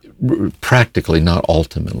 Practically, not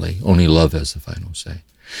ultimately. Only love has the final say.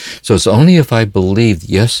 So it's only if I believe,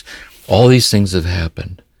 yes, all these things have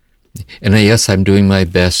happened. And yes, I'm doing my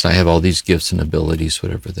best. I have all these gifts and abilities,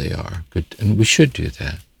 whatever they are. Good, and we should do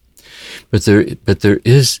that. But there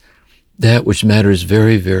is that which matters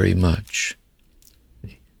very, very much,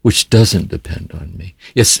 which doesn't depend on me.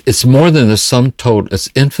 It's more than the sum total. It's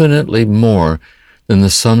infinitely more than the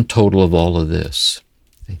sum total of all of this.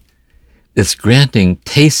 It's granting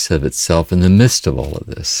tastes of itself in the midst of all of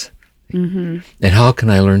this. Mm-hmm. And how can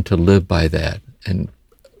I learn to live by that and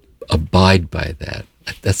abide by that?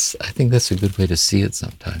 I think that's a good way to see it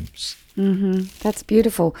sometimes. Mm-hmm. That's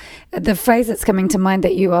beautiful. The phrase that's coming to mind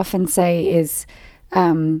that you often say is,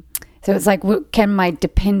 so it's like, can my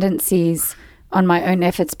dependencies on my own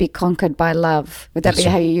efforts be conquered by love? Would that be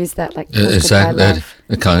how you use that? Like, exactly.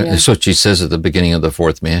 That's what she says at the beginning of the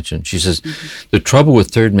 4th mansion. She says, the trouble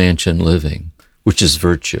with 3rd mansion living, which is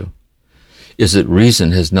virtue, is that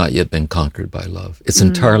reason has not yet been conquered by love. It's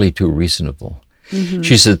entirely too reasonable. Mm-hmm.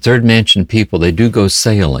 She said 3rd mansion people, they do go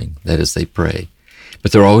sailing, that is, they pray,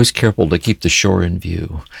 but they're always careful to keep the shore in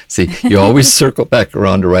view. See, you always circle back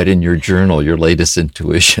around to write in your journal your latest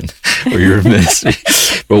intuition or your mystery.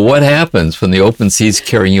 But what happens when the open sea's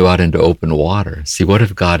carrying you out into open water? See, what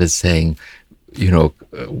if God is saying, you're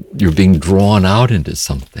being drawn out into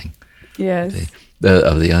something? Yes.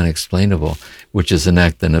 Of the unexplainable, which is an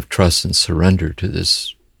act then of trust and surrender to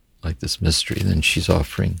this, like this mystery. Then she's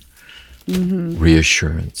offering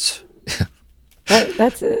reassurance.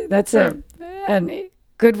 That's a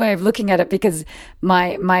good way of looking at it, because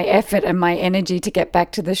my effort and my energy to get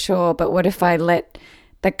back to the shore, but what if I let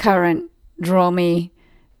the current draw me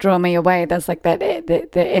away? That's like that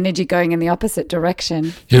the energy going in the opposite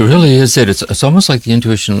direction. It really is it. It's almost like the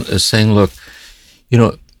intuition is saying, look,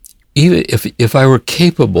 even if I were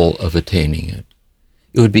capable of attaining it,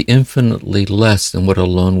 it would be infinitely less than what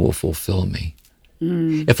alone will fulfill me.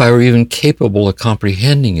 If I were even capable of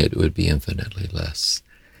comprehending it, it would be infinitely less.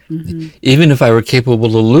 Even if I were capable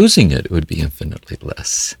of losing it, it would be infinitely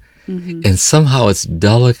less. And somehow it's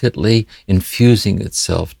delicately infusing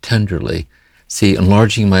itself tenderly. See,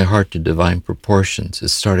 enlarging my heart to divine proportions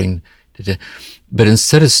is starting to... But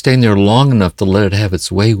instead of staying there long enough to let it have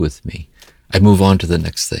its way with me, I move on to the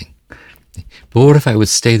next thing. But what if I would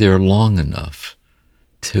stay there long enough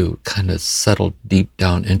to kind of settle deep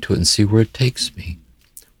down into it and see where it takes me?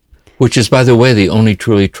 Which is, by the way, the only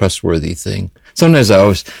truly trustworthy thing.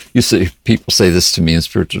 Sometimes people say this to me in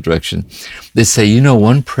spiritual direction. They say,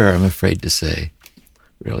 one prayer I'm afraid to say,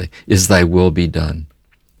 really, is thy will be done.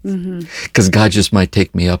 Because God just might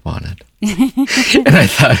take me up on it. And I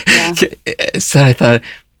thought,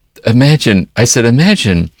 imagine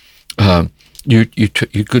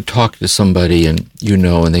you could talk to somebody and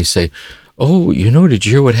they say, oh, did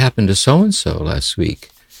you hear what happened to so-and-so last week?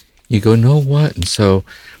 You go, no, what?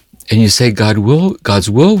 And you say, God's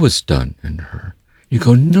will was done in her. You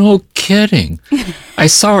go, no kidding. I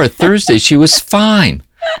saw her Thursday. She was fine.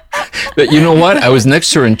 But you know what? I was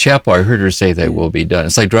next to her in chapel. I heard her say that will be done.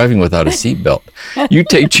 It's like driving without a seatbelt. You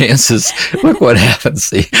take chances. Look what happens.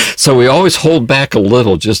 See? So we always hold back a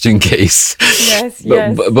little just in case. Yes,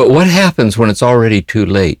 but what happens when it's already too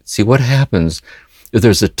late? See, what happens if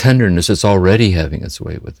there's a tenderness that's already having its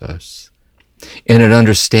way with us? And it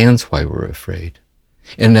understands why we're afraid.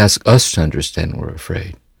 And asks us to understand we're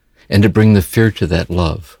afraid. And to bring the fear to that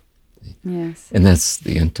love. Yes. And that's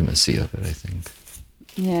the intimacy of it, I think.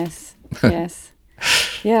 Yes.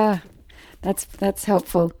 Yeah, that's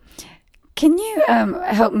helpful. Can you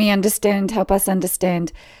help us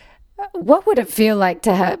understand, what would it feel like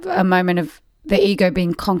to have a moment of the ego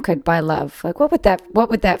being conquered by love? Like, what would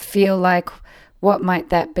that feel like? What might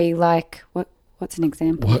that be like? What's an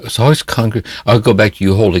example? Well, it's always conquered. I'll go back to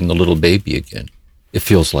you holding the little baby again. It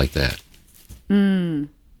feels like that. It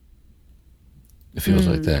feels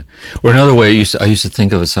like that. Or another way, I used to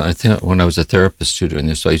think of it, I think when I was a therapist too doing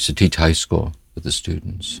this, I used to teach high school with the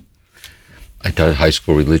students. I taught high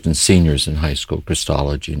school religion, seniors in high school,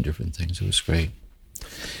 Christology and different things. It was great.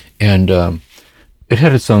 And it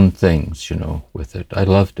had its own things, with it. I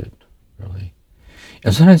loved it, really.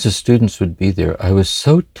 And sometimes the students would be there. I was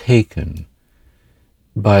so taken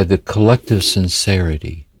by the collective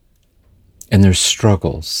sincerity and their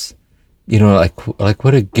struggles. Like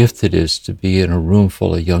what a gift it is to be in a room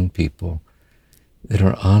full of young people that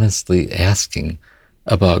are honestly asking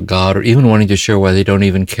about God or even wanting to share why they don't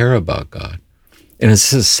even care about God. And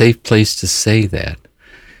it's a safe place to say that.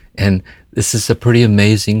 And this is a pretty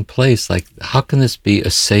amazing place. Like, how can this be a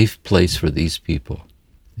safe place for these people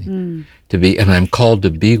to be? And I'm called to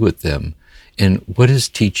be with them. And what is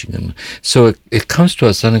teaching them? So it comes to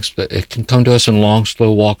us unexpected. It can come to us in long,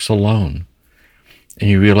 slow walks alone. And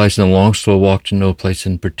you realize in a long, slow walk to no place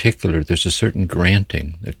in particular, there's a certain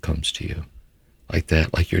granting that comes to you. Like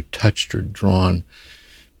that, like you're touched or drawn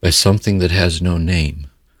by something that has no name.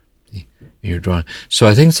 You're drawn. So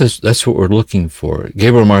I think that's what we're looking for.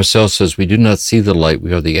 Gabriel Marcel says, we do not see the light,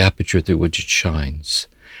 we are the aperture through which it shines.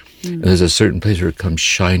 And there's a certain place where it comes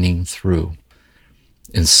shining through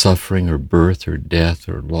in suffering or birth or death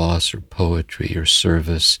or loss or poetry or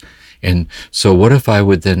service. And so what if I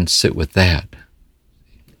would then sit with that?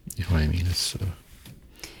 You know what I mean?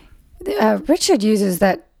 Richard uses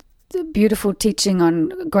that beautiful teaching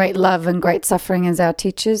on great love and great suffering as our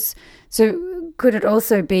teachers. So could it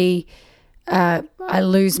also be, I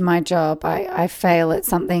lose my job, I fail at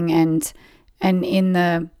something, and in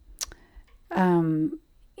the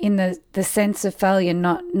sense of failure,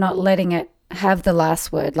 not letting it have the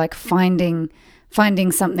last word, like finding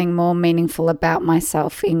something more meaningful about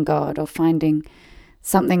myself in God, or finding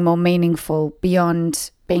something more meaningful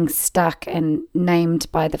beyond being stuck and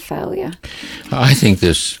named by the failure. I think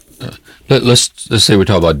this, let's say we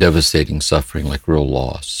talk about devastating suffering, like real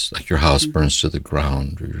loss, like your house burns to the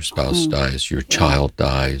ground, or your spouse dies, your child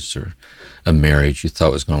dies, or a marriage you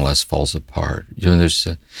thought was going to last falls apart. There's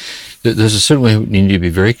a certain way we need to be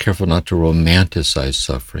very careful not to romanticize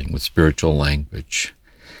suffering with spiritual language.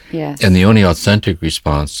 Yes. And the only authentic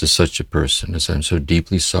response to such a person is, I'm so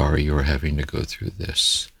deeply sorry you are having to go through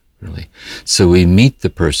this, really. So we meet the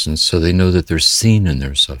person so they know that they're seen in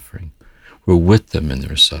their suffering. We're with them in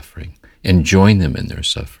their suffering and join them in their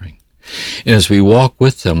suffering. And as we walk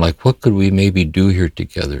with them, like, what could we maybe do here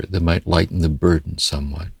together that might lighten the burden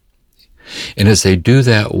somewhat? And as they do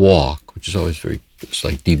that walk, which is always it's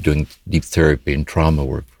like doing deep therapy and trauma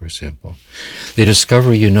work, for example, they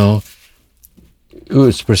discover, it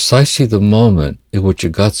was precisely the moment in which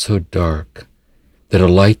it got so dark that a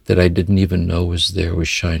light that I didn't even know was there was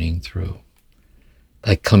shining through,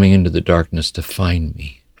 like coming into the darkness to find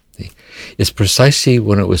me. It's precisely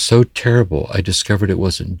when it was so terrible, I discovered it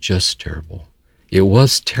wasn't just terrible. It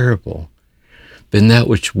was terrible. But in that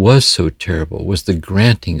which was so terrible was the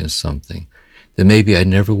granting of something that maybe I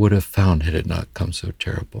never would have found had it not come so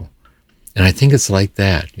terrible. And I think it's like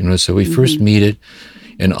that, so we first meet it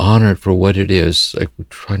and honor it for what it is, like we're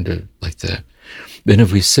trying to, like that. Then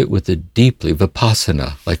if we sit with it deeply,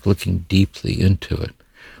 vipassana, like looking deeply into it,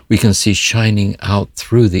 we can see shining out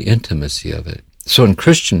through the intimacy of it. So in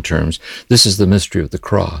Christian terms, this is the mystery of the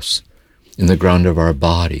cross in the ground of our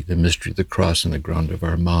body, the mystery of the cross in the ground of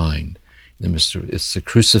our mind. It's the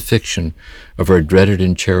crucifixion of our dreaded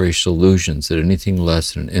and cherished illusions that anything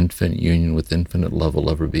less than an infinite union with infinite love will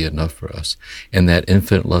ever be enough for us. And that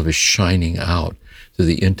infinite love is shining out through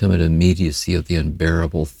the intimate immediacy of the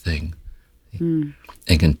unbearable thing and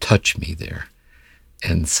can touch me there.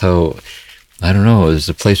 And so, I don't know, there's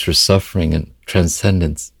a place where suffering and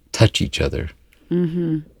transcendence touch each other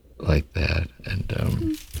like that.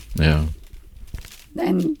 And, yeah.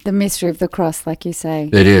 And the mystery of the cross, like you say.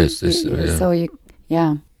 It is. So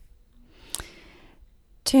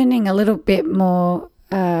turning a little bit more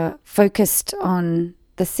focused on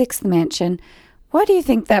the Sixth Mansion, why do you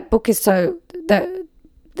think that book is so,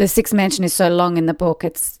 the Sixth Mansion is so long in the book?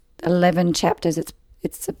 It's 11 chapters.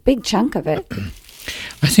 It's a big chunk of it.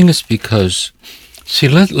 I think it's because, see,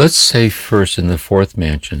 let's say first in the Fourth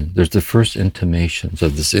Mansion, there's the first intimations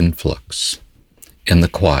of this influx and the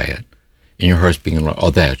quiet. And your heart's being all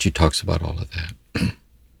that. She talks about all of that.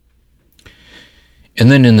 And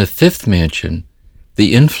then in the Fifth Mansion,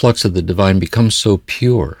 the influx of the divine becomes so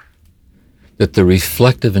pure that the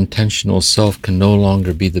reflective, intentional self can no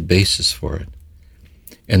longer be the basis for it.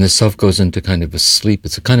 And the self goes into kind of a sleep.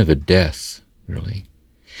 It's a kind of a death, really.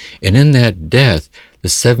 And in that death, the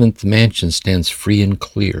Seventh Mansion stands free and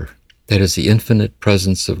clear. That is, the infinite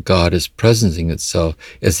presence of God is presencing itself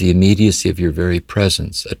as the immediacy of your very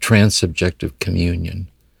presence, a transsubjective communion.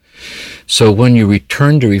 So when you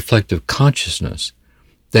return to reflective consciousness,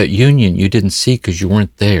 that union you didn't see because you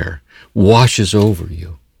weren't there washes over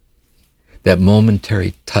you. That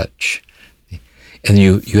momentary touch. And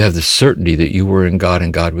you have the certainty that you were in God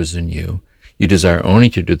and God was in you. You desire only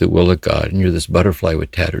to do the will of God, and you're this butterfly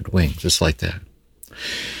with tattered wings, just like that.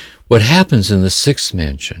 What happens in the Sixth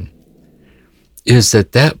Mansion is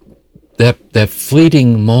that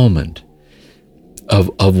fleeting moment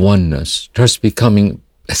of oneness starts becoming,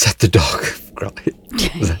 is that the dog?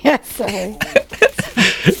 Yes, sorry.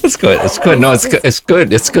 It's good. It's good. No, it's good. It's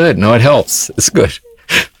good. It's good. No, it helps. It's good.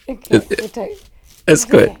 Okay, It's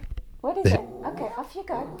good. What is it? Okay, off you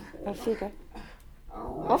go. Off you go.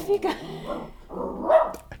 Off you go.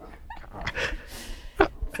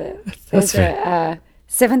 There's a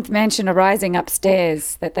Seventh Mansion arising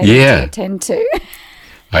upstairs that they need to attend to.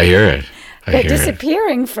 I hear it. They're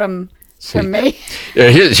disappearing from me.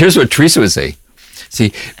 Here's what Teresa would say.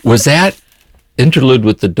 See, was that interlude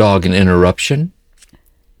with the dog an interruption?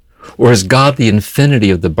 Or is God the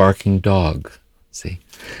infinity of the barking dog? See,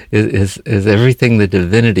 is everything the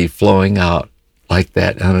divinity flowing out like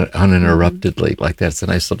that uninterruptedly, like that? It's a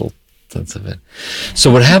nice little sense of it.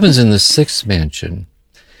 So what happens in the Sixth Mansion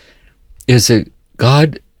is that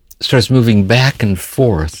God starts moving back and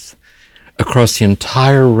forth across the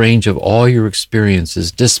entire range of all your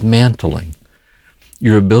experiences, dismantling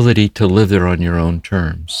your ability to live there on your own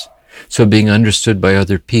terms. So being understood by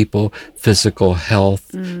other people, physical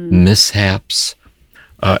health, mishaps,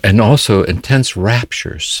 and also intense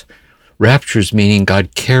raptures. Raptures meaning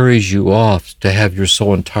God carries you off to have your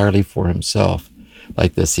soul entirely for himself.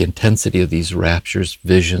 Like this, the intensity of these raptures,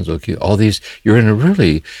 visions, okay, all these, you're in a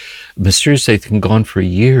really mysterious state that can go on for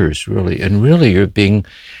years, really. And really you're being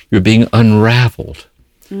unraveled.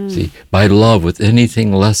 See, by love, with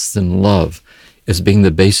anything less than love as being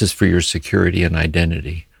the basis for your security and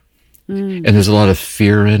identity. And there's a lot of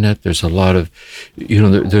fear in it. There's a lot of,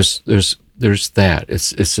 there's that.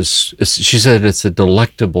 She said it's a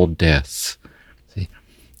delectable death, see,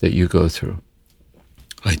 that you go through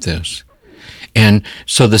like this. And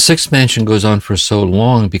so the Sixth Mansion goes on for so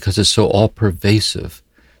long because it's so all-pervasive.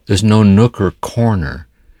 There's no nook or corner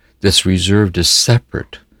that's reserved as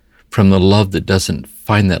separate from the love that doesn't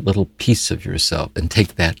find that little piece of yourself and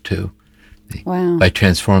take that too. Wow. By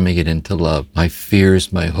transforming it into love. My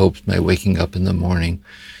fears, my hopes, my waking up in the morning,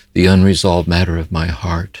 the unresolved matter of my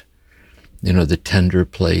heart, the tender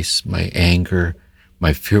place, my anger,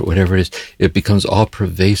 my fear, whatever it is, it becomes all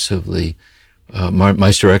pervasively.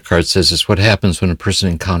 Meister Eckhart says it's what happens when a person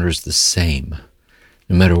encounters the same.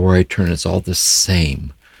 No matter where I turn, it's all the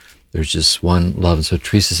same. There's just one love. And so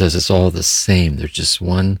Teresa says it's all the same. There's just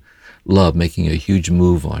one love making a huge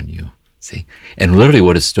move on you. See? And literally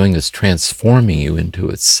what it's doing is transforming you into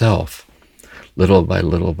itself, little by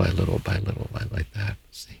little by little by little by like that.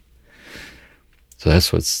 See? So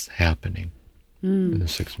that's what's happening in the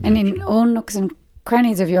sixth And dimension. in all nooks and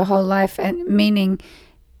crannies of your whole life, and meaning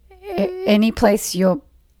any place you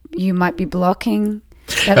might be blocking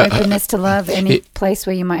that openness to love, any place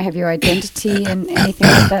where you might have your identity and anything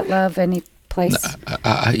like that love, any place.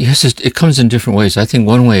 Yes, it comes in different ways. I think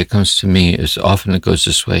one way it comes to me is often it goes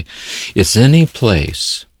this way. It's any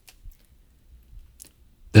place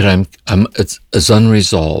that it's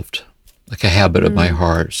unresolved, like a habit of my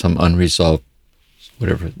heart, some unresolved,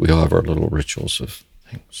 whatever. We all have our little rituals of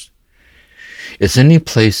things. It's any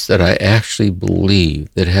place that I actually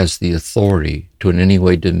believe that has the authority to in any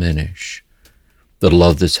way diminish the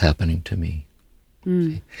love that's happening to me.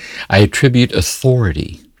 I attribute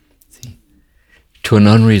authority to an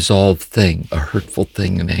unresolved thing, a hurtful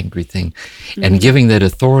thing, an angry thing. And giving that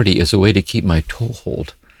authority is a way to keep my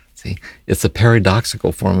toehold. See, it's a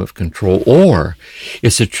paradoxical form of control. Or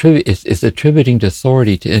it's attributing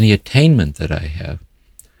authority to any attainment that I have.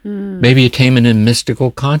 Maybe attainment in mystical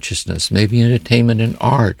consciousness, maybe an attainment in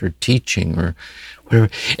art or teaching or whatever,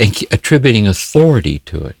 and attributing authority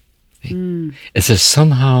to it. It's as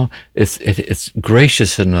somehow it's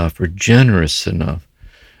gracious enough or generous enough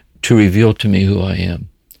to reveal to me who I am,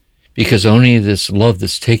 because only this love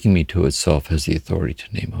that's taking me to itself has the authority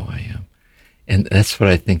to name who I am. And that's what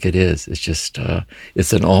I think it is. It's just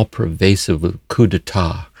it's an all-pervasive coup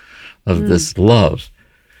d'etat of this love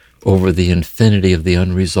over the infinity of the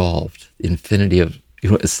unresolved, infinity of,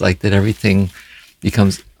 it's like that everything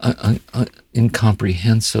becomes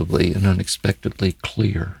incomprehensibly and unexpectedly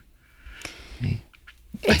clear.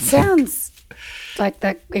 It sounds like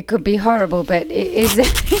that it could be horrible, but is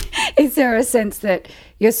there a sense that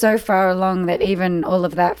you're so far along that even all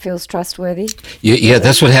of that feels trustworthy? Yeah,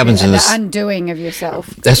 that's what happens in the undoing of yourself.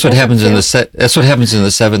 That's what happens in that's what happens in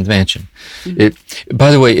the seventh mansion.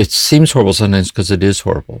 By the way, it seems horrible sometimes because it is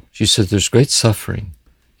horrible. She says there's great suffering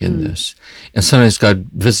in this, and sometimes God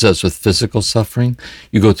visits us with physical suffering.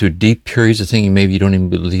 You go through deep periods of thinking maybe you don't even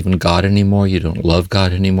believe in God anymore. You don't love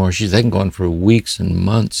God anymore. They can go on for weeks and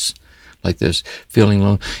months like this, feeling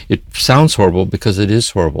alone. It sounds horrible because it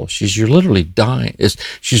is horrible. You're literally dying.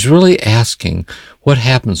 She's really asking what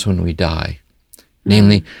happens when we die.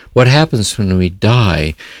 Namely, what happens when we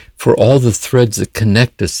die for all the threads that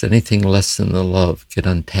connect us, anything less than the love, get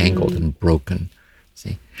untangled and broken.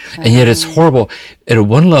 See? And yet it's horrible. At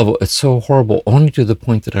one level, it's so horrible only to the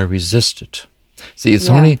point that I resist it. See, it's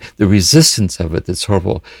only the resistance of it that's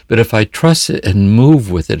horrible. But if I trust it and move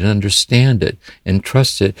with it and understand it and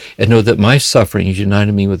trust it and know that my suffering is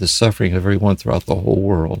united me with the suffering of everyone throughout the whole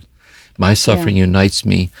world, my suffering unites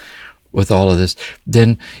me with all of this,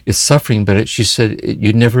 then it's suffering. But she said,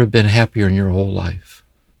 you'd never have been happier in your whole life.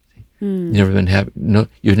 You've never been happy. No,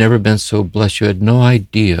 you've never been so blessed. You had no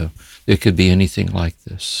idea there could be anything like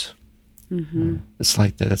this. It's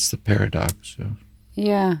like that. That's the paradox.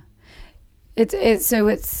 Yeah. It's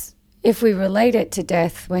if we relate it to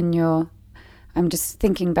death, I'm just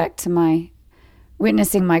thinking back to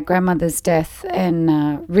witnessing my grandmother's death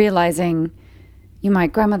and realizing my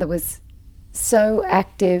grandmother was so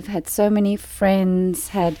active, had so many friends,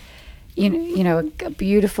 had a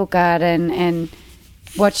beautiful garden, and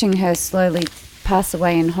watching her slowly pass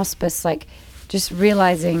away in hospice, like just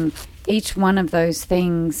realizing each one of those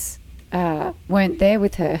things weren't there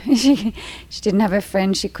with her. She didn't have a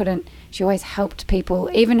friend. She always helped people,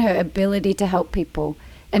 even her ability to help people.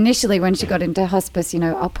 Initially, when she got into hospice,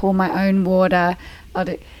 I'll pour my own water.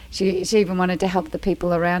 She even wanted to help the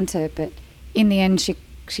people around her, but in the end, she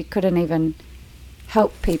couldn't even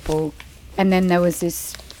help people. And then there was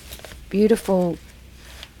this beautiful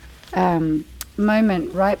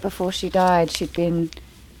moment right before she died. She'd been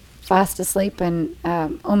fast asleep and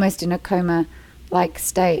almost in a coma-like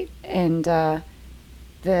state, and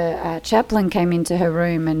the chaplain came into her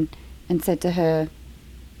room and said to her,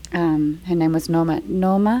 her name was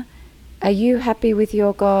Norma, are you happy with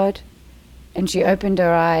your God? And she opened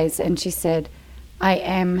her eyes and she said, I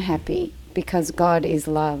am happy because God is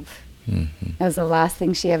love. That was the last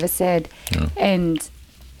thing she ever said. And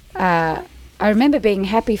I remember being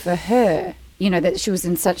happy for her, that she was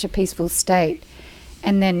in such a peaceful state.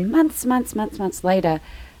 And then months later,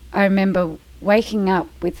 I remember waking up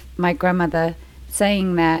with my grandmother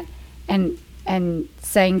saying that and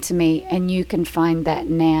saying to me, and you can find that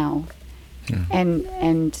now.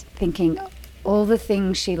 And thinking all the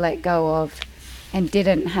things she let go of and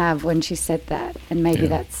didn't have when she said that. And maybe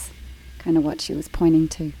that's kind of what she was pointing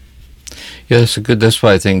to. Yeah, that's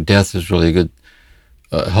why I think death is really good.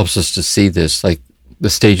 Helps us to see this. Like the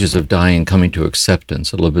stages of dying, coming to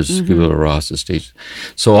acceptance, Elizabeth Kubler-Ross's stage.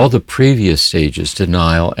 So all the previous stages,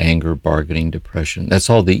 denial, anger, bargaining, depression, that's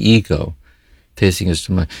all the ego facing his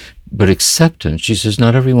mind. But acceptance, she says,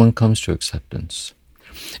 not everyone comes to acceptance.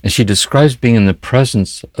 And she describes being in the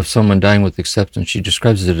presence of someone dying with acceptance, she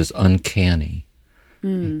describes it as uncanny.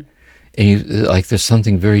 And like there's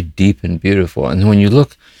something very deep and beautiful. And when you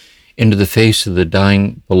look into the face of the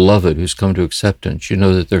dying beloved who's come to acceptance, you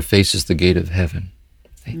know that their face is the gate of heaven.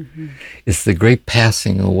 It's the great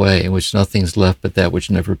passing away in which nothing's left but that which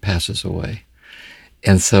never passes away.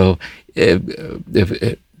 And so,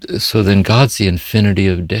 so then God's the infinity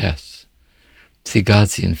of death. See,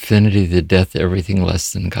 God's the infinity, the death, everything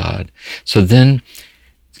less than God. So then,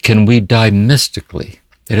 can we die mystically?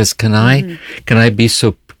 That is, can I be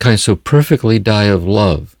so perfectly die of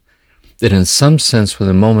love that in some sense, when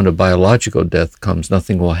the moment of biological death comes,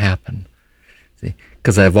 nothing will happen? See,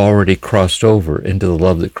 because I've already crossed over into the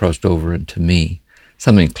love that crossed over into me.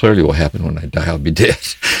 Something clearly will happen when I die. I'll be dead,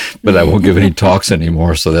 but I won't give any talks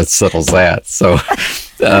anymore, so that settles that. So,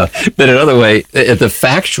 but another way, at the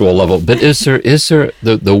factual level, but is there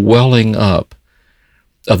the welling up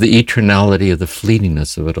of the eternality of the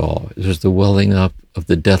fleetingness of it all? There's the welling up of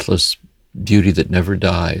the deathless beauty that never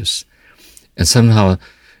dies, and somehow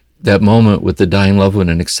that moment with the dying loved one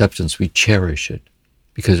and acceptance, we cherish it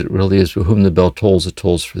because it really is for whom the bell tolls, it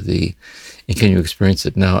tolls for thee. And can you experience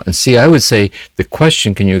it now? And see, I would say the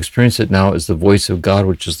question, can you experience it now, is the voice of God,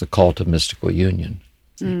 which is the call to mystical union.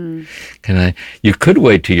 You could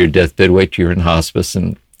wait till your deathbed, wait till you're in hospice,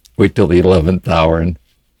 and wait till the 11th hour, and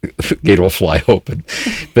the gate will fly open.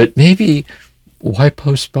 But maybe, why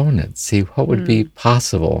postpone it? See, what would be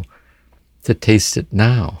possible to taste it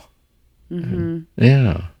now?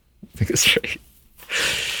 Yeah, I think it's right.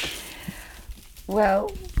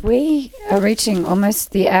 Well, we are reaching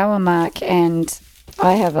almost the hour mark, and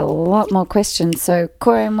I have a lot more questions. So,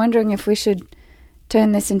 Corey, I'm wondering if we should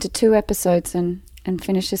turn this into 2 episodes and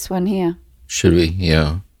finish this one here. Should we?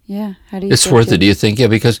 Yeah. Yeah. How do you? It's worth it, do you think? Yeah,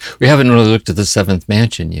 because we haven't really looked at the 7th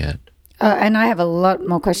mansion yet. And I have a lot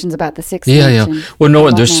more questions about the 6th mansion. Yeah. Well,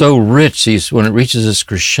 no, they're so rich. When it reaches this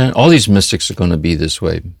crescendo, all these mystics are going to be this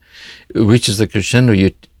way. It reaches the crescendo,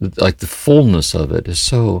 like the fullness of it is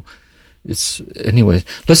so. Anyway,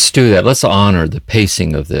 let's do that. Let's honor the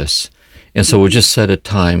pacing of this. And so we'll just set a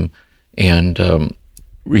time and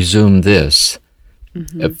resume this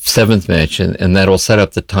at 7th mansion, and that'll set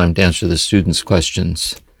up the time to answer the students'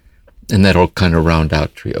 questions, and that'll kind of round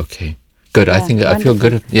out. Okay, good. Yeah, I feel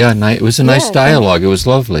good. Yeah, it was a nice dialogue. It was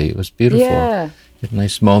lovely. It was beautiful. Yeah, a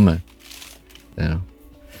nice moment. Yeah.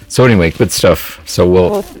 So anyway, good stuff. So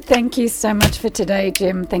well, thank you so much for today,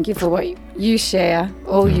 Jim. Thank you for what you share,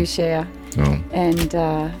 you share. Oh. And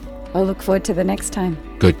I'll look forward to the next time.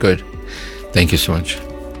 Good. Thank you so much.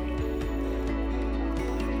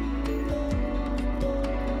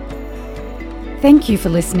 Thank you for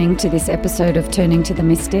listening to this episode of Turning to the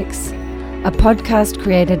Mystics, a podcast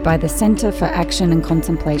created by the Center for Action and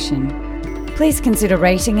Contemplation. Please consider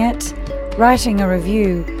rating it, writing a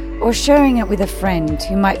review, or sharing it with a friend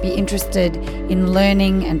who might be interested in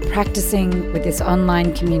learning and practicing with this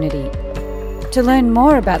online community. To learn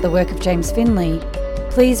more about the work of James Finley,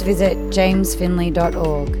 please visit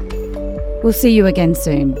jamesfinley.org. We'll see you again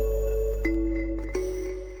soon.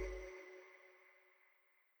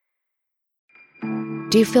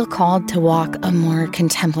 Do you feel called to walk a more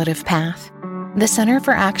contemplative path? The Center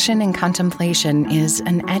for Action and Contemplation is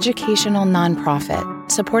an educational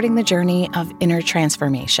nonprofit supporting the journey of inner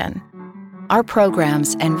transformation. Our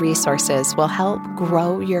programs and resources will help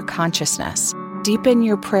grow your consciousness, deepen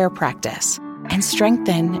your prayer practice, and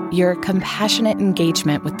strengthen your compassionate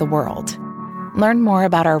engagement with the world. Learn more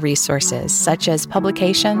about our resources, such as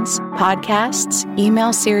publications, podcasts,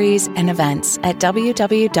 email series, and events at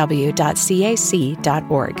www.cac.org.